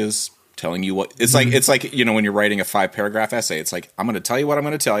changes, telling you what it's like. It's like, when you're writing a 5-paragraph essay, it's like, I'm going to tell you what I'm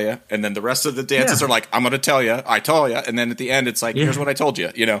going to tell you. And then the rest of the dances are like, I'm going to tell you, I told you. And then at the end, it's like, here's what I told you,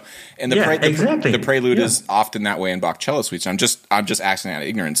 and the prelude is often that way in Bach cello suites. I'm just asking out of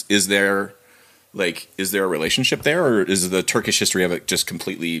ignorance. Is there a relationship there, or is the Turkish history of it just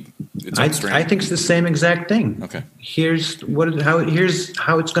completely its own strain? I think it's the same exact thing. Okay. Here's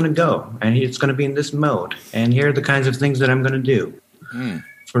how it's going to go. And it's going to be in this mode. And here are the kinds of things that I'm going to do.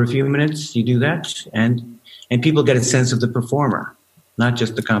 For a few minutes, you do that, and people get a sense of the performer, not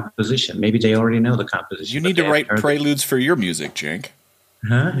just the composition. Maybe they already know the composition. You need to write preludes for your music, Cenk.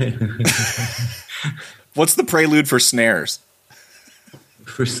 Huh? What's the prelude for snares?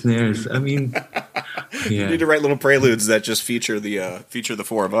 For snares, I mean, you need to write little preludes that just feature the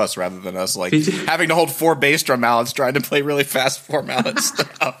four of us, rather than us having to hold 4 bass drum mallets trying to play really fast 4 mallet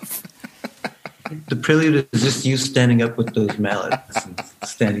stuff. The prelude is just you standing up with those mallets and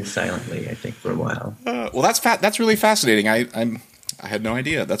standing silently, I think, for a while. Well, that's really fascinating. I had no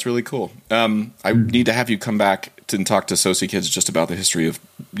idea. That's really cool. I need to have you come back and talk to Sosi Kids just about the history of,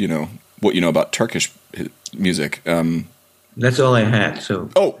 what you know about Turkish music. That's all I had. So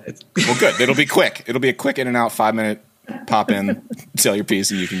well, good. It'll be quick. It'll be a quick in and out 5-minute pop in, tell your piece,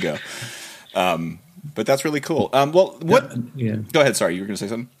 and you can go. But that's really cool. Well, what? Yeah. Go ahead. Sorry, you were going to say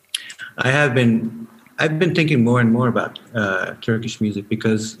something. I've been thinking more and more about Turkish music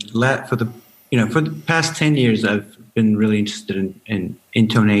because for the past 10 years I've been really interested in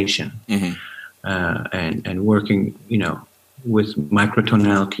intonation and working with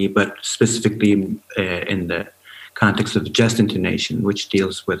microtonality, but specifically in the context of just intonation, which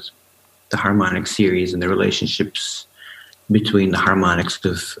deals with the harmonic series and the relationships between the harmonics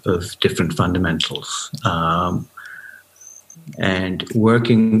of different fundamentals. And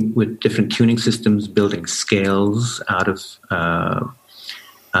working with different tuning systems, building scales out of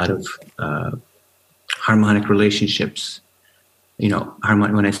harmonic relationships.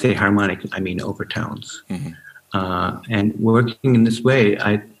 When I say harmonic, I mean overtones. And working in this way,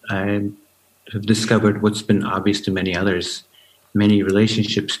 I have discovered what's been obvious to many others: many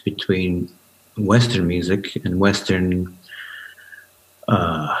relationships between Western music and Western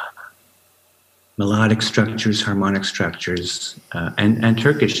melodic structures, harmonic structures, and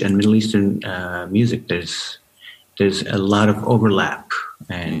Turkish and Middle Eastern music. There's a lot of overlap,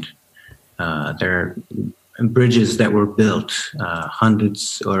 and there are bridges that were built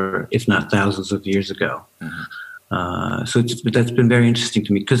hundreds or if not thousands of years ago. So that's been very interesting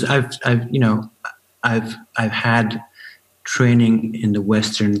to me because I've had training in the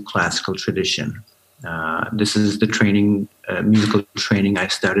Western classical tradition. This is the musical training I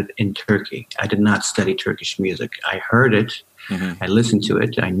started in Turkey. I did not study Turkish music. I heard it, I listened to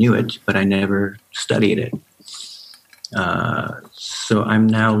it, I knew it, but I never studied it. So I'm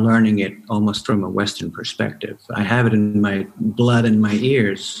now learning it almost from a Western perspective. I have it in my blood and my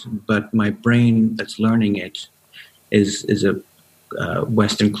ears, but my brain that's learning it is a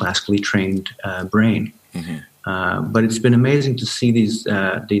Western classically trained brain. But it's been amazing to see these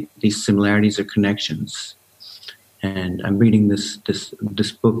similarities or connections. And I'm reading this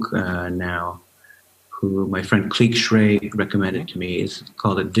book now, who my friend Cleek Schrey recommended to me. Is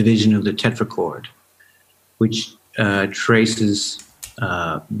called A Division of the Tetrachord, which traces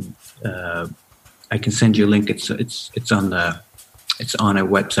I can send you a link. It's on a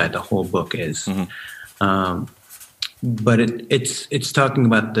website. The whole book is, but it's talking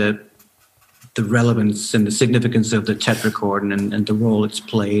about the relevance and the significance of the tetrachord and the role it's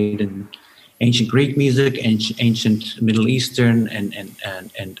played in ancient Greek music, ancient Middle Eastern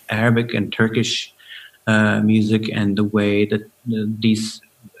and Arabic and Turkish music, and the way that these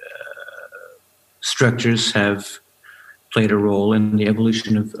structures have played a role in the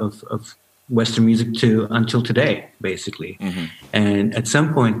evolution of Western music until today, basically. And at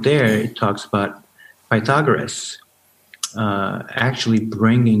some point there, it talks about Pythagoras actually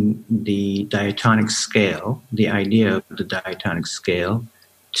bringing the diatonic scale, the idea of the diatonic scale,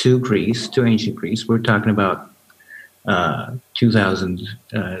 to Greece, to ancient Greece. We're talking about 2,000,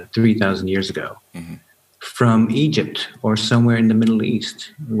 3,000 years ago, from Egypt or somewhere in the Middle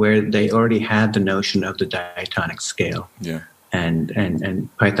East, where they already had the notion of the diatonic scale. Yeah. And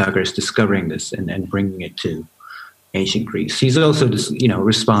Pythagoras discovering this and bringing it to ancient Greece. He's also,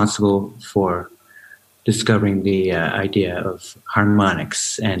 responsible for discovering the idea of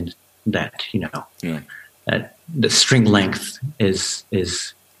harmonics, and that that the string length is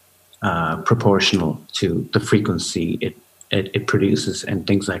proportional to the frequency it produces, and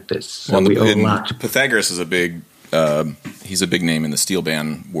things like this. So we owe a lot to Pythagoras is a big he's a big name in the steel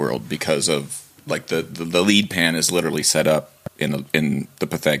band world because of like the lead pan is literally set up in the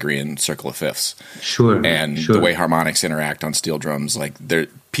Pythagorean circle of fifths. Sure. And the way harmonics interact on steel drums, like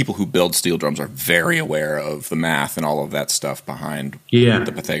people who build steel drums are very aware of the math and all of that stuff behind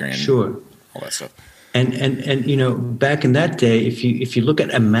the Pythagorean. Sure. All that stuff. And back in that day, if you look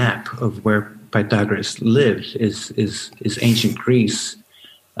at a map of where Pythagoras lived, is ancient Greece.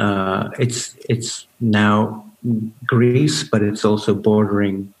 It's now Greece, but it's also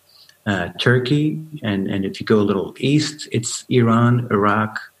bordering Turkey, and if you go a little east, it's Iran,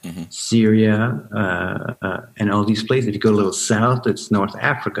 Iraq, Syria, and all these places. If you go a little south, it's North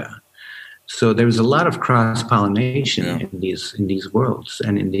Africa. So there's a lot of cross-pollination in these worlds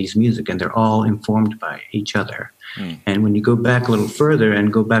and in these music, and they're all informed by each other. And when you go back a little further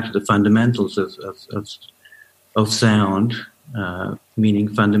and go back to the fundamentals of sound,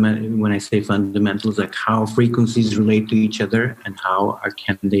 meaning when I say fundamentals, like how frequencies relate to each other and how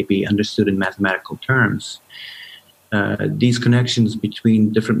can they be understood in mathematical terms, these connections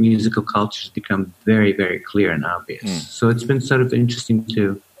between different musical cultures become very, very clear and obvious. So it's been sort of interesting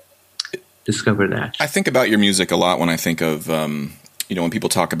to discover that. I think about your music a lot when I think of, when people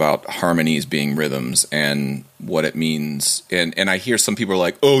talk about harmonies being rhythms and what it means. And I hear some people are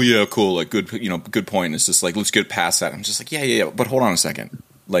like, oh yeah, cool. Like good point. And it's just like, let's get past that. I'm just like, yeah. But hold on a second.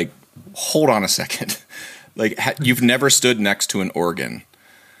 Like, like you've never stood next to an organ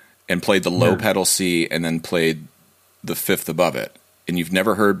and played the low pedal C and then played the fifth above it. And you've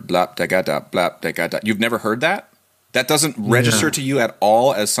never heard blap da ga da blap da ga da. You've never heard that? That doesn't register to you at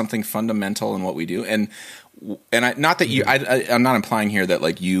all as something fundamental in what we do. And not that I'm not implying here that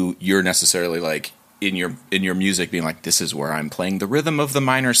like you're necessarily like in your music being like, this is where I'm playing the rhythm of the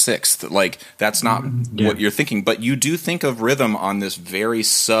minor sixth. Like that's not what you're thinking, but you do think of rhythm on this very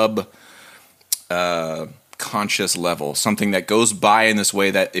conscious level, something that goes by in this way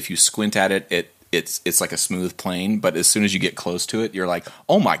that if you squint at it, it's like a smooth plane, but as soon as you get close to it, you're like,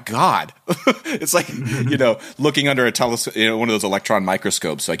 oh my God. It's like, looking under a telescope, one of those electron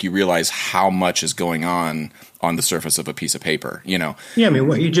microscopes, like you realize how much is going on the surface of a piece of paper, Yeah, I mean,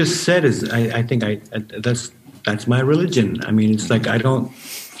 what you just said is, I think that's my religion. I mean, it's like, I don't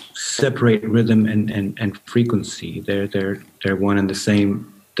separate rhythm and frequency. They're one and the same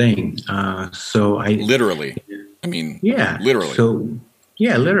thing. So literally. Literally. So,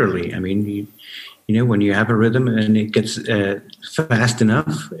 yeah, literally. I mean, when you have a rhythm and it gets fast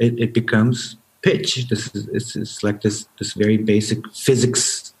enough, it becomes pitch. It's like this very basic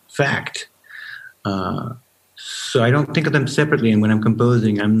physics fact. So I don't think of them separately. And when I'm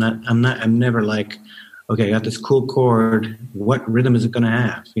composing, I'm never like, okay, I got this cool chord. What rhythm is it going to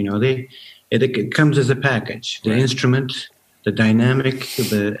have? It comes as a package. The instrument, the dynamic,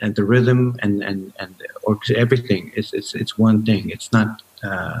 the rhythm, and everything. It's one thing. It's not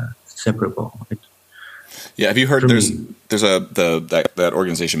separable. Yeah, have you heard? There's that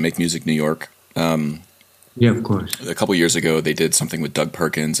organization, Make Music New York. Yeah, of course. A couple years ago, they did something with Doug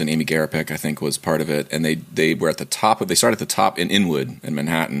Perkins and Amy Garapik, I think, was part of it. And they were at the top. They started at the top in Inwood in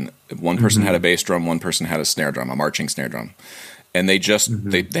Manhattan. One person had a bass drum, one person had a snare drum, a marching snare drum, and they just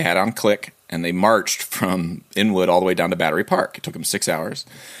they had on click and they marched from Inwood all the way down to Battery Park. It took them 6 hours,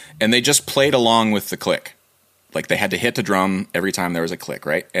 and they just played along with the click. Like they had to hit the drum every time there was a click,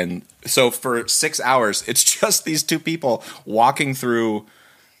 right? And so for 6 hours, it's just these two people walking through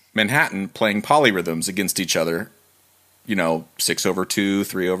Manhattan playing polyrhythms against each other, 6/2,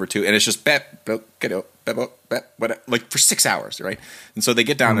 3/2, and it's just like for 6 hours, right? And so they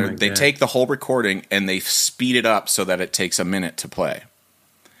get down there, they take the whole recording and they speed it up so that it takes a minute to play.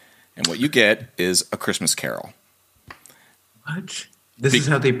 And what you get is A Christmas Carol. What? This is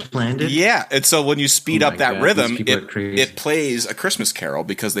how they planned it? Yeah. And so when you speed up that rhythm, it plays A Christmas Carol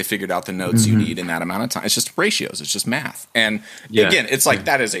because they figured out the notes you need in that amount of time. It's just ratios. It's just math. And again, it's like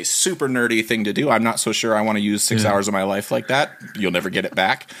that is a super nerdy thing to do. I'm not so sure I want to use 6 hours of my life like that. You'll never get it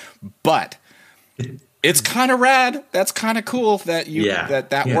back. But it's kind of rad. That's kind of cool that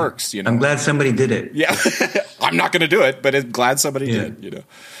that works. I'm glad somebody did it. Yeah. I'm not going to do it, but glad somebody did.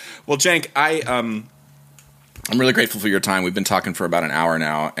 Well, Cenk, I'm really grateful for your time. We've been talking for about an hour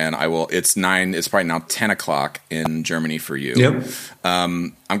now, and it's probably now 10 o'clock in Germany for you. Yep.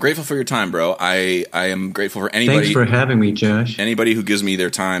 I'm grateful for your time, bro. I am grateful for anybody. Thanks for having me, Josh. Anybody who gives me their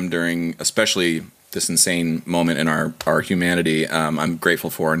time during, especially this insane moment in our humanity, I'm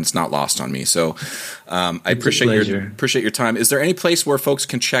grateful for, and it's not lost on me. So I appreciate your time. Is there any place where folks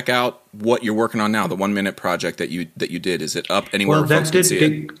can check out what you're working on now, the 1 Minute project that you did? Is it up anywhere where folks can see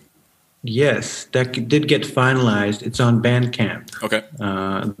it? Yes, that did get finalized. It's on Bandcamp. Okay.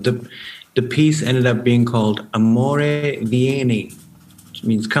 The piece ended up being called Amore Vieni, which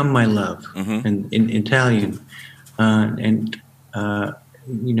means "Come, my love," in Italian. I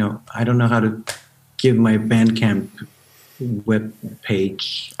don't know how to give my Bandcamp web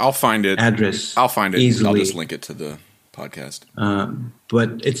page. I'll find it. Address. I'll find it. Easily. I'll just link it to the podcast. But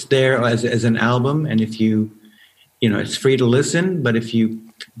it's there as an album, and if you, it's free to listen. But if you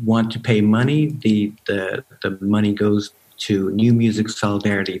want to pay money, the money goes to New Music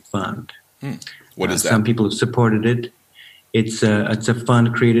Solidarity Fund. What is that? Some people have supported it. It's a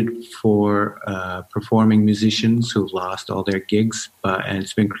fund created for performing musicians who've lost all their gigs, and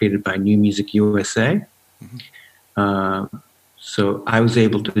it's been created by New Music USA. So I was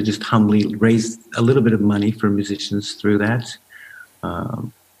able to just humbly raise a little bit of money for musicians through that.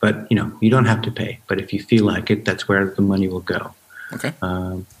 But you don't have to pay. But if you feel like it, that's where the money will go. Okay.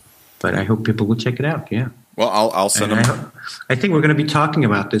 But I hope people will check it out. Yeah. Well, I'll send them. I think we're going to be talking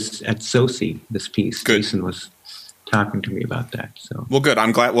about this at SOCI, this piece. Good. Jason was talking to me about that. So. Well, good.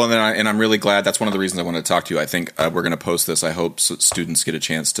 I'm glad. Well, and I'm really glad. That's one of the reasons I wanted to talk to you. I think we're going to post this. I hope students get a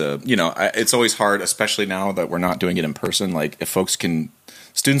chance to. It's always hard, especially now that we're not doing it in person. Like, if folks can.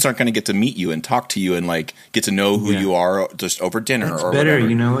 Students aren't going to get to meet you and talk to you and like get to know who you are just over dinner. It's or better,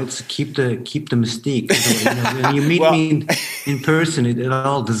 whatever. It's keep the mystique. When you meet me in person, it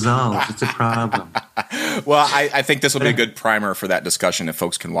all dissolves. It's a problem. Well, I think this will be a good primer for that discussion. If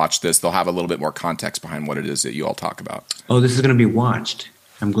folks can watch this, they'll have a little bit more context behind what it is that you all talk about. Oh, this is going to be watched.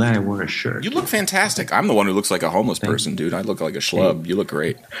 I'm glad I wore a shirt. You look fantastic. I'm the one who looks like a homeless person, dude. I look like a schlub. Hey. You look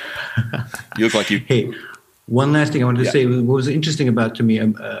great. You look like you. Hey. One last thing I wanted to say. What was interesting about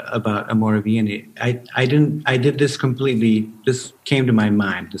Amore Vieni, I did this completely. This came to my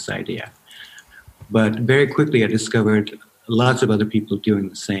mind, this idea, but very quickly I discovered lots of other people doing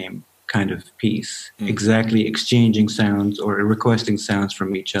the same kind of piece, exactly exchanging sounds or requesting sounds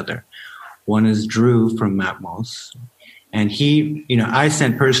from each other. One is Drew from Matmos, and he, I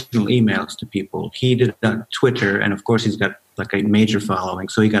sent personal emails to people. He did it on Twitter, and of course he's got like a major following,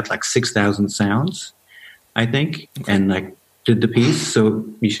 so he got like 6,000 sounds. I think, and did the piece. So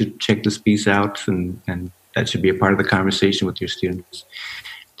you should check this piece out, and that should be a part of the conversation with your students.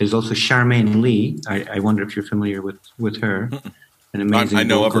 There's also Charmaine Lee. I wonder if you're familiar with her. An amazing I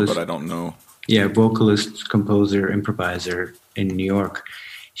know vocalist. of her, but I don't know. Yeah, vocalist, composer, improviser in New York.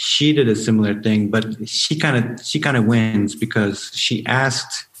 She did a similar thing, but she kind of wins because she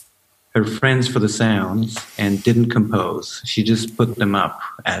asked her friends for the sounds and didn't compose. She just put them up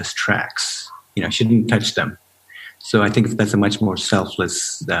as tracks. She didn't touch them. So I think that's a much more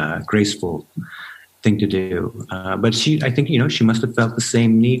selfless, graceful thing to do. But I think, she must have felt the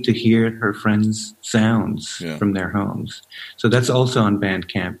same need to hear her friends' sounds from their homes. So that's also on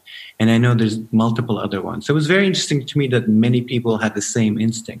Bandcamp. And I know there's multiple other ones. So it was very interesting to me that many people had the same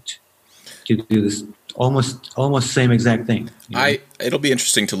instinct to do this almost same exact thing. It'll be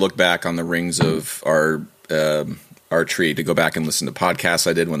interesting to look back on the rings of our tree, to go back and listen to podcasts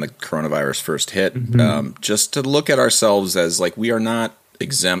I did when the coronavirus first hit, just to look at ourselves as like, we are not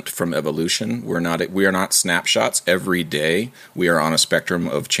exempt from evolution. We are not snapshots. Every day we are on a spectrum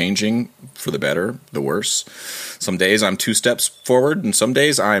of changing for the better, the worse. Some days I'm 2 steps forward, and some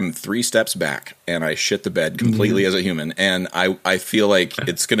days I'm 3 steps back, and I shit the bed completely as a human. And I feel like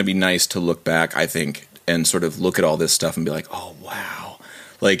it's going to be nice to look back, I think, and sort of look at all this stuff and be like, oh wow,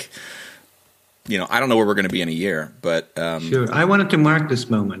 like, you know, I don't know where we're going to be in a year, but sure. I wanted to mark this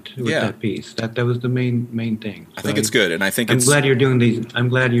moment with Yeah. that piece. That was the main thing. I think it's good, and I think I'm it's glad you're doing these. I'm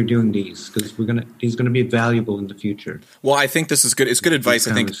glad you're doing these because these are gonna be valuable in the future. well. I think this is good. It's good advice.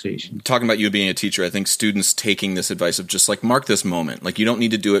 I think Conversation. talking about you being a teacher, I think students taking this advice of just like mark this moment. Like you don't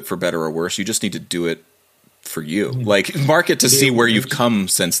need to do it for better or worse. You just need to do it for you. Like mark it to see where you've come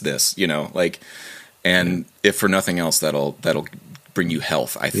since this. You know, like, and if for nothing else, that'll bring you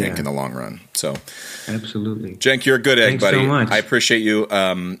health. I think Yeah. in the long run. So. Absolutely. Cenk, you're a good egg, Thanks buddy. so much. I appreciate you,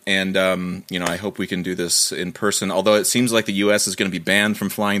 and you know, I hope we can do this in person. Although it seems like the U.S. is going to be banned from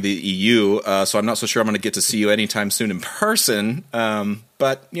flying the EU, so I'm not so sure I'm going to get to see you anytime soon in person.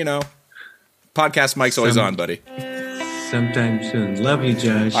 But you know, podcast mic's always on, buddy. Sometime soon. Love you,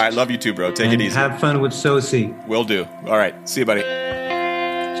 Josh. All right, love you too, bro. Take And it easy. have fun with Sosi. Will do. All right, see you, buddy.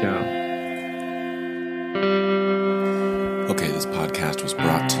 Ciao. Okay, this podcast was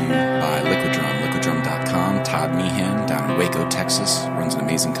brought to you by Liquid Drum, liquiddrum.com. Todd Meehan down in Waco, Texas, runs an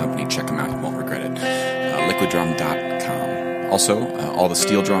amazing company. Check him out. You won't regret it. Liquiddrum.com. Also, all the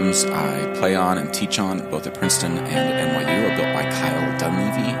steel drums I play on and teach on, both at Princeton and at NYU, are built by Kyle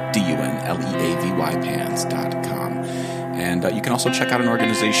Dunleavy, Dunleavy Pans.com. And you can also check out an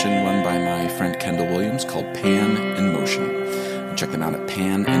organization run by my friend Kendall Williams called Pan in Motion. And check them out at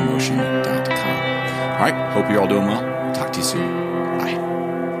paninmotion.com. All right, hope you're all doing well. Talk to you soon. Bye.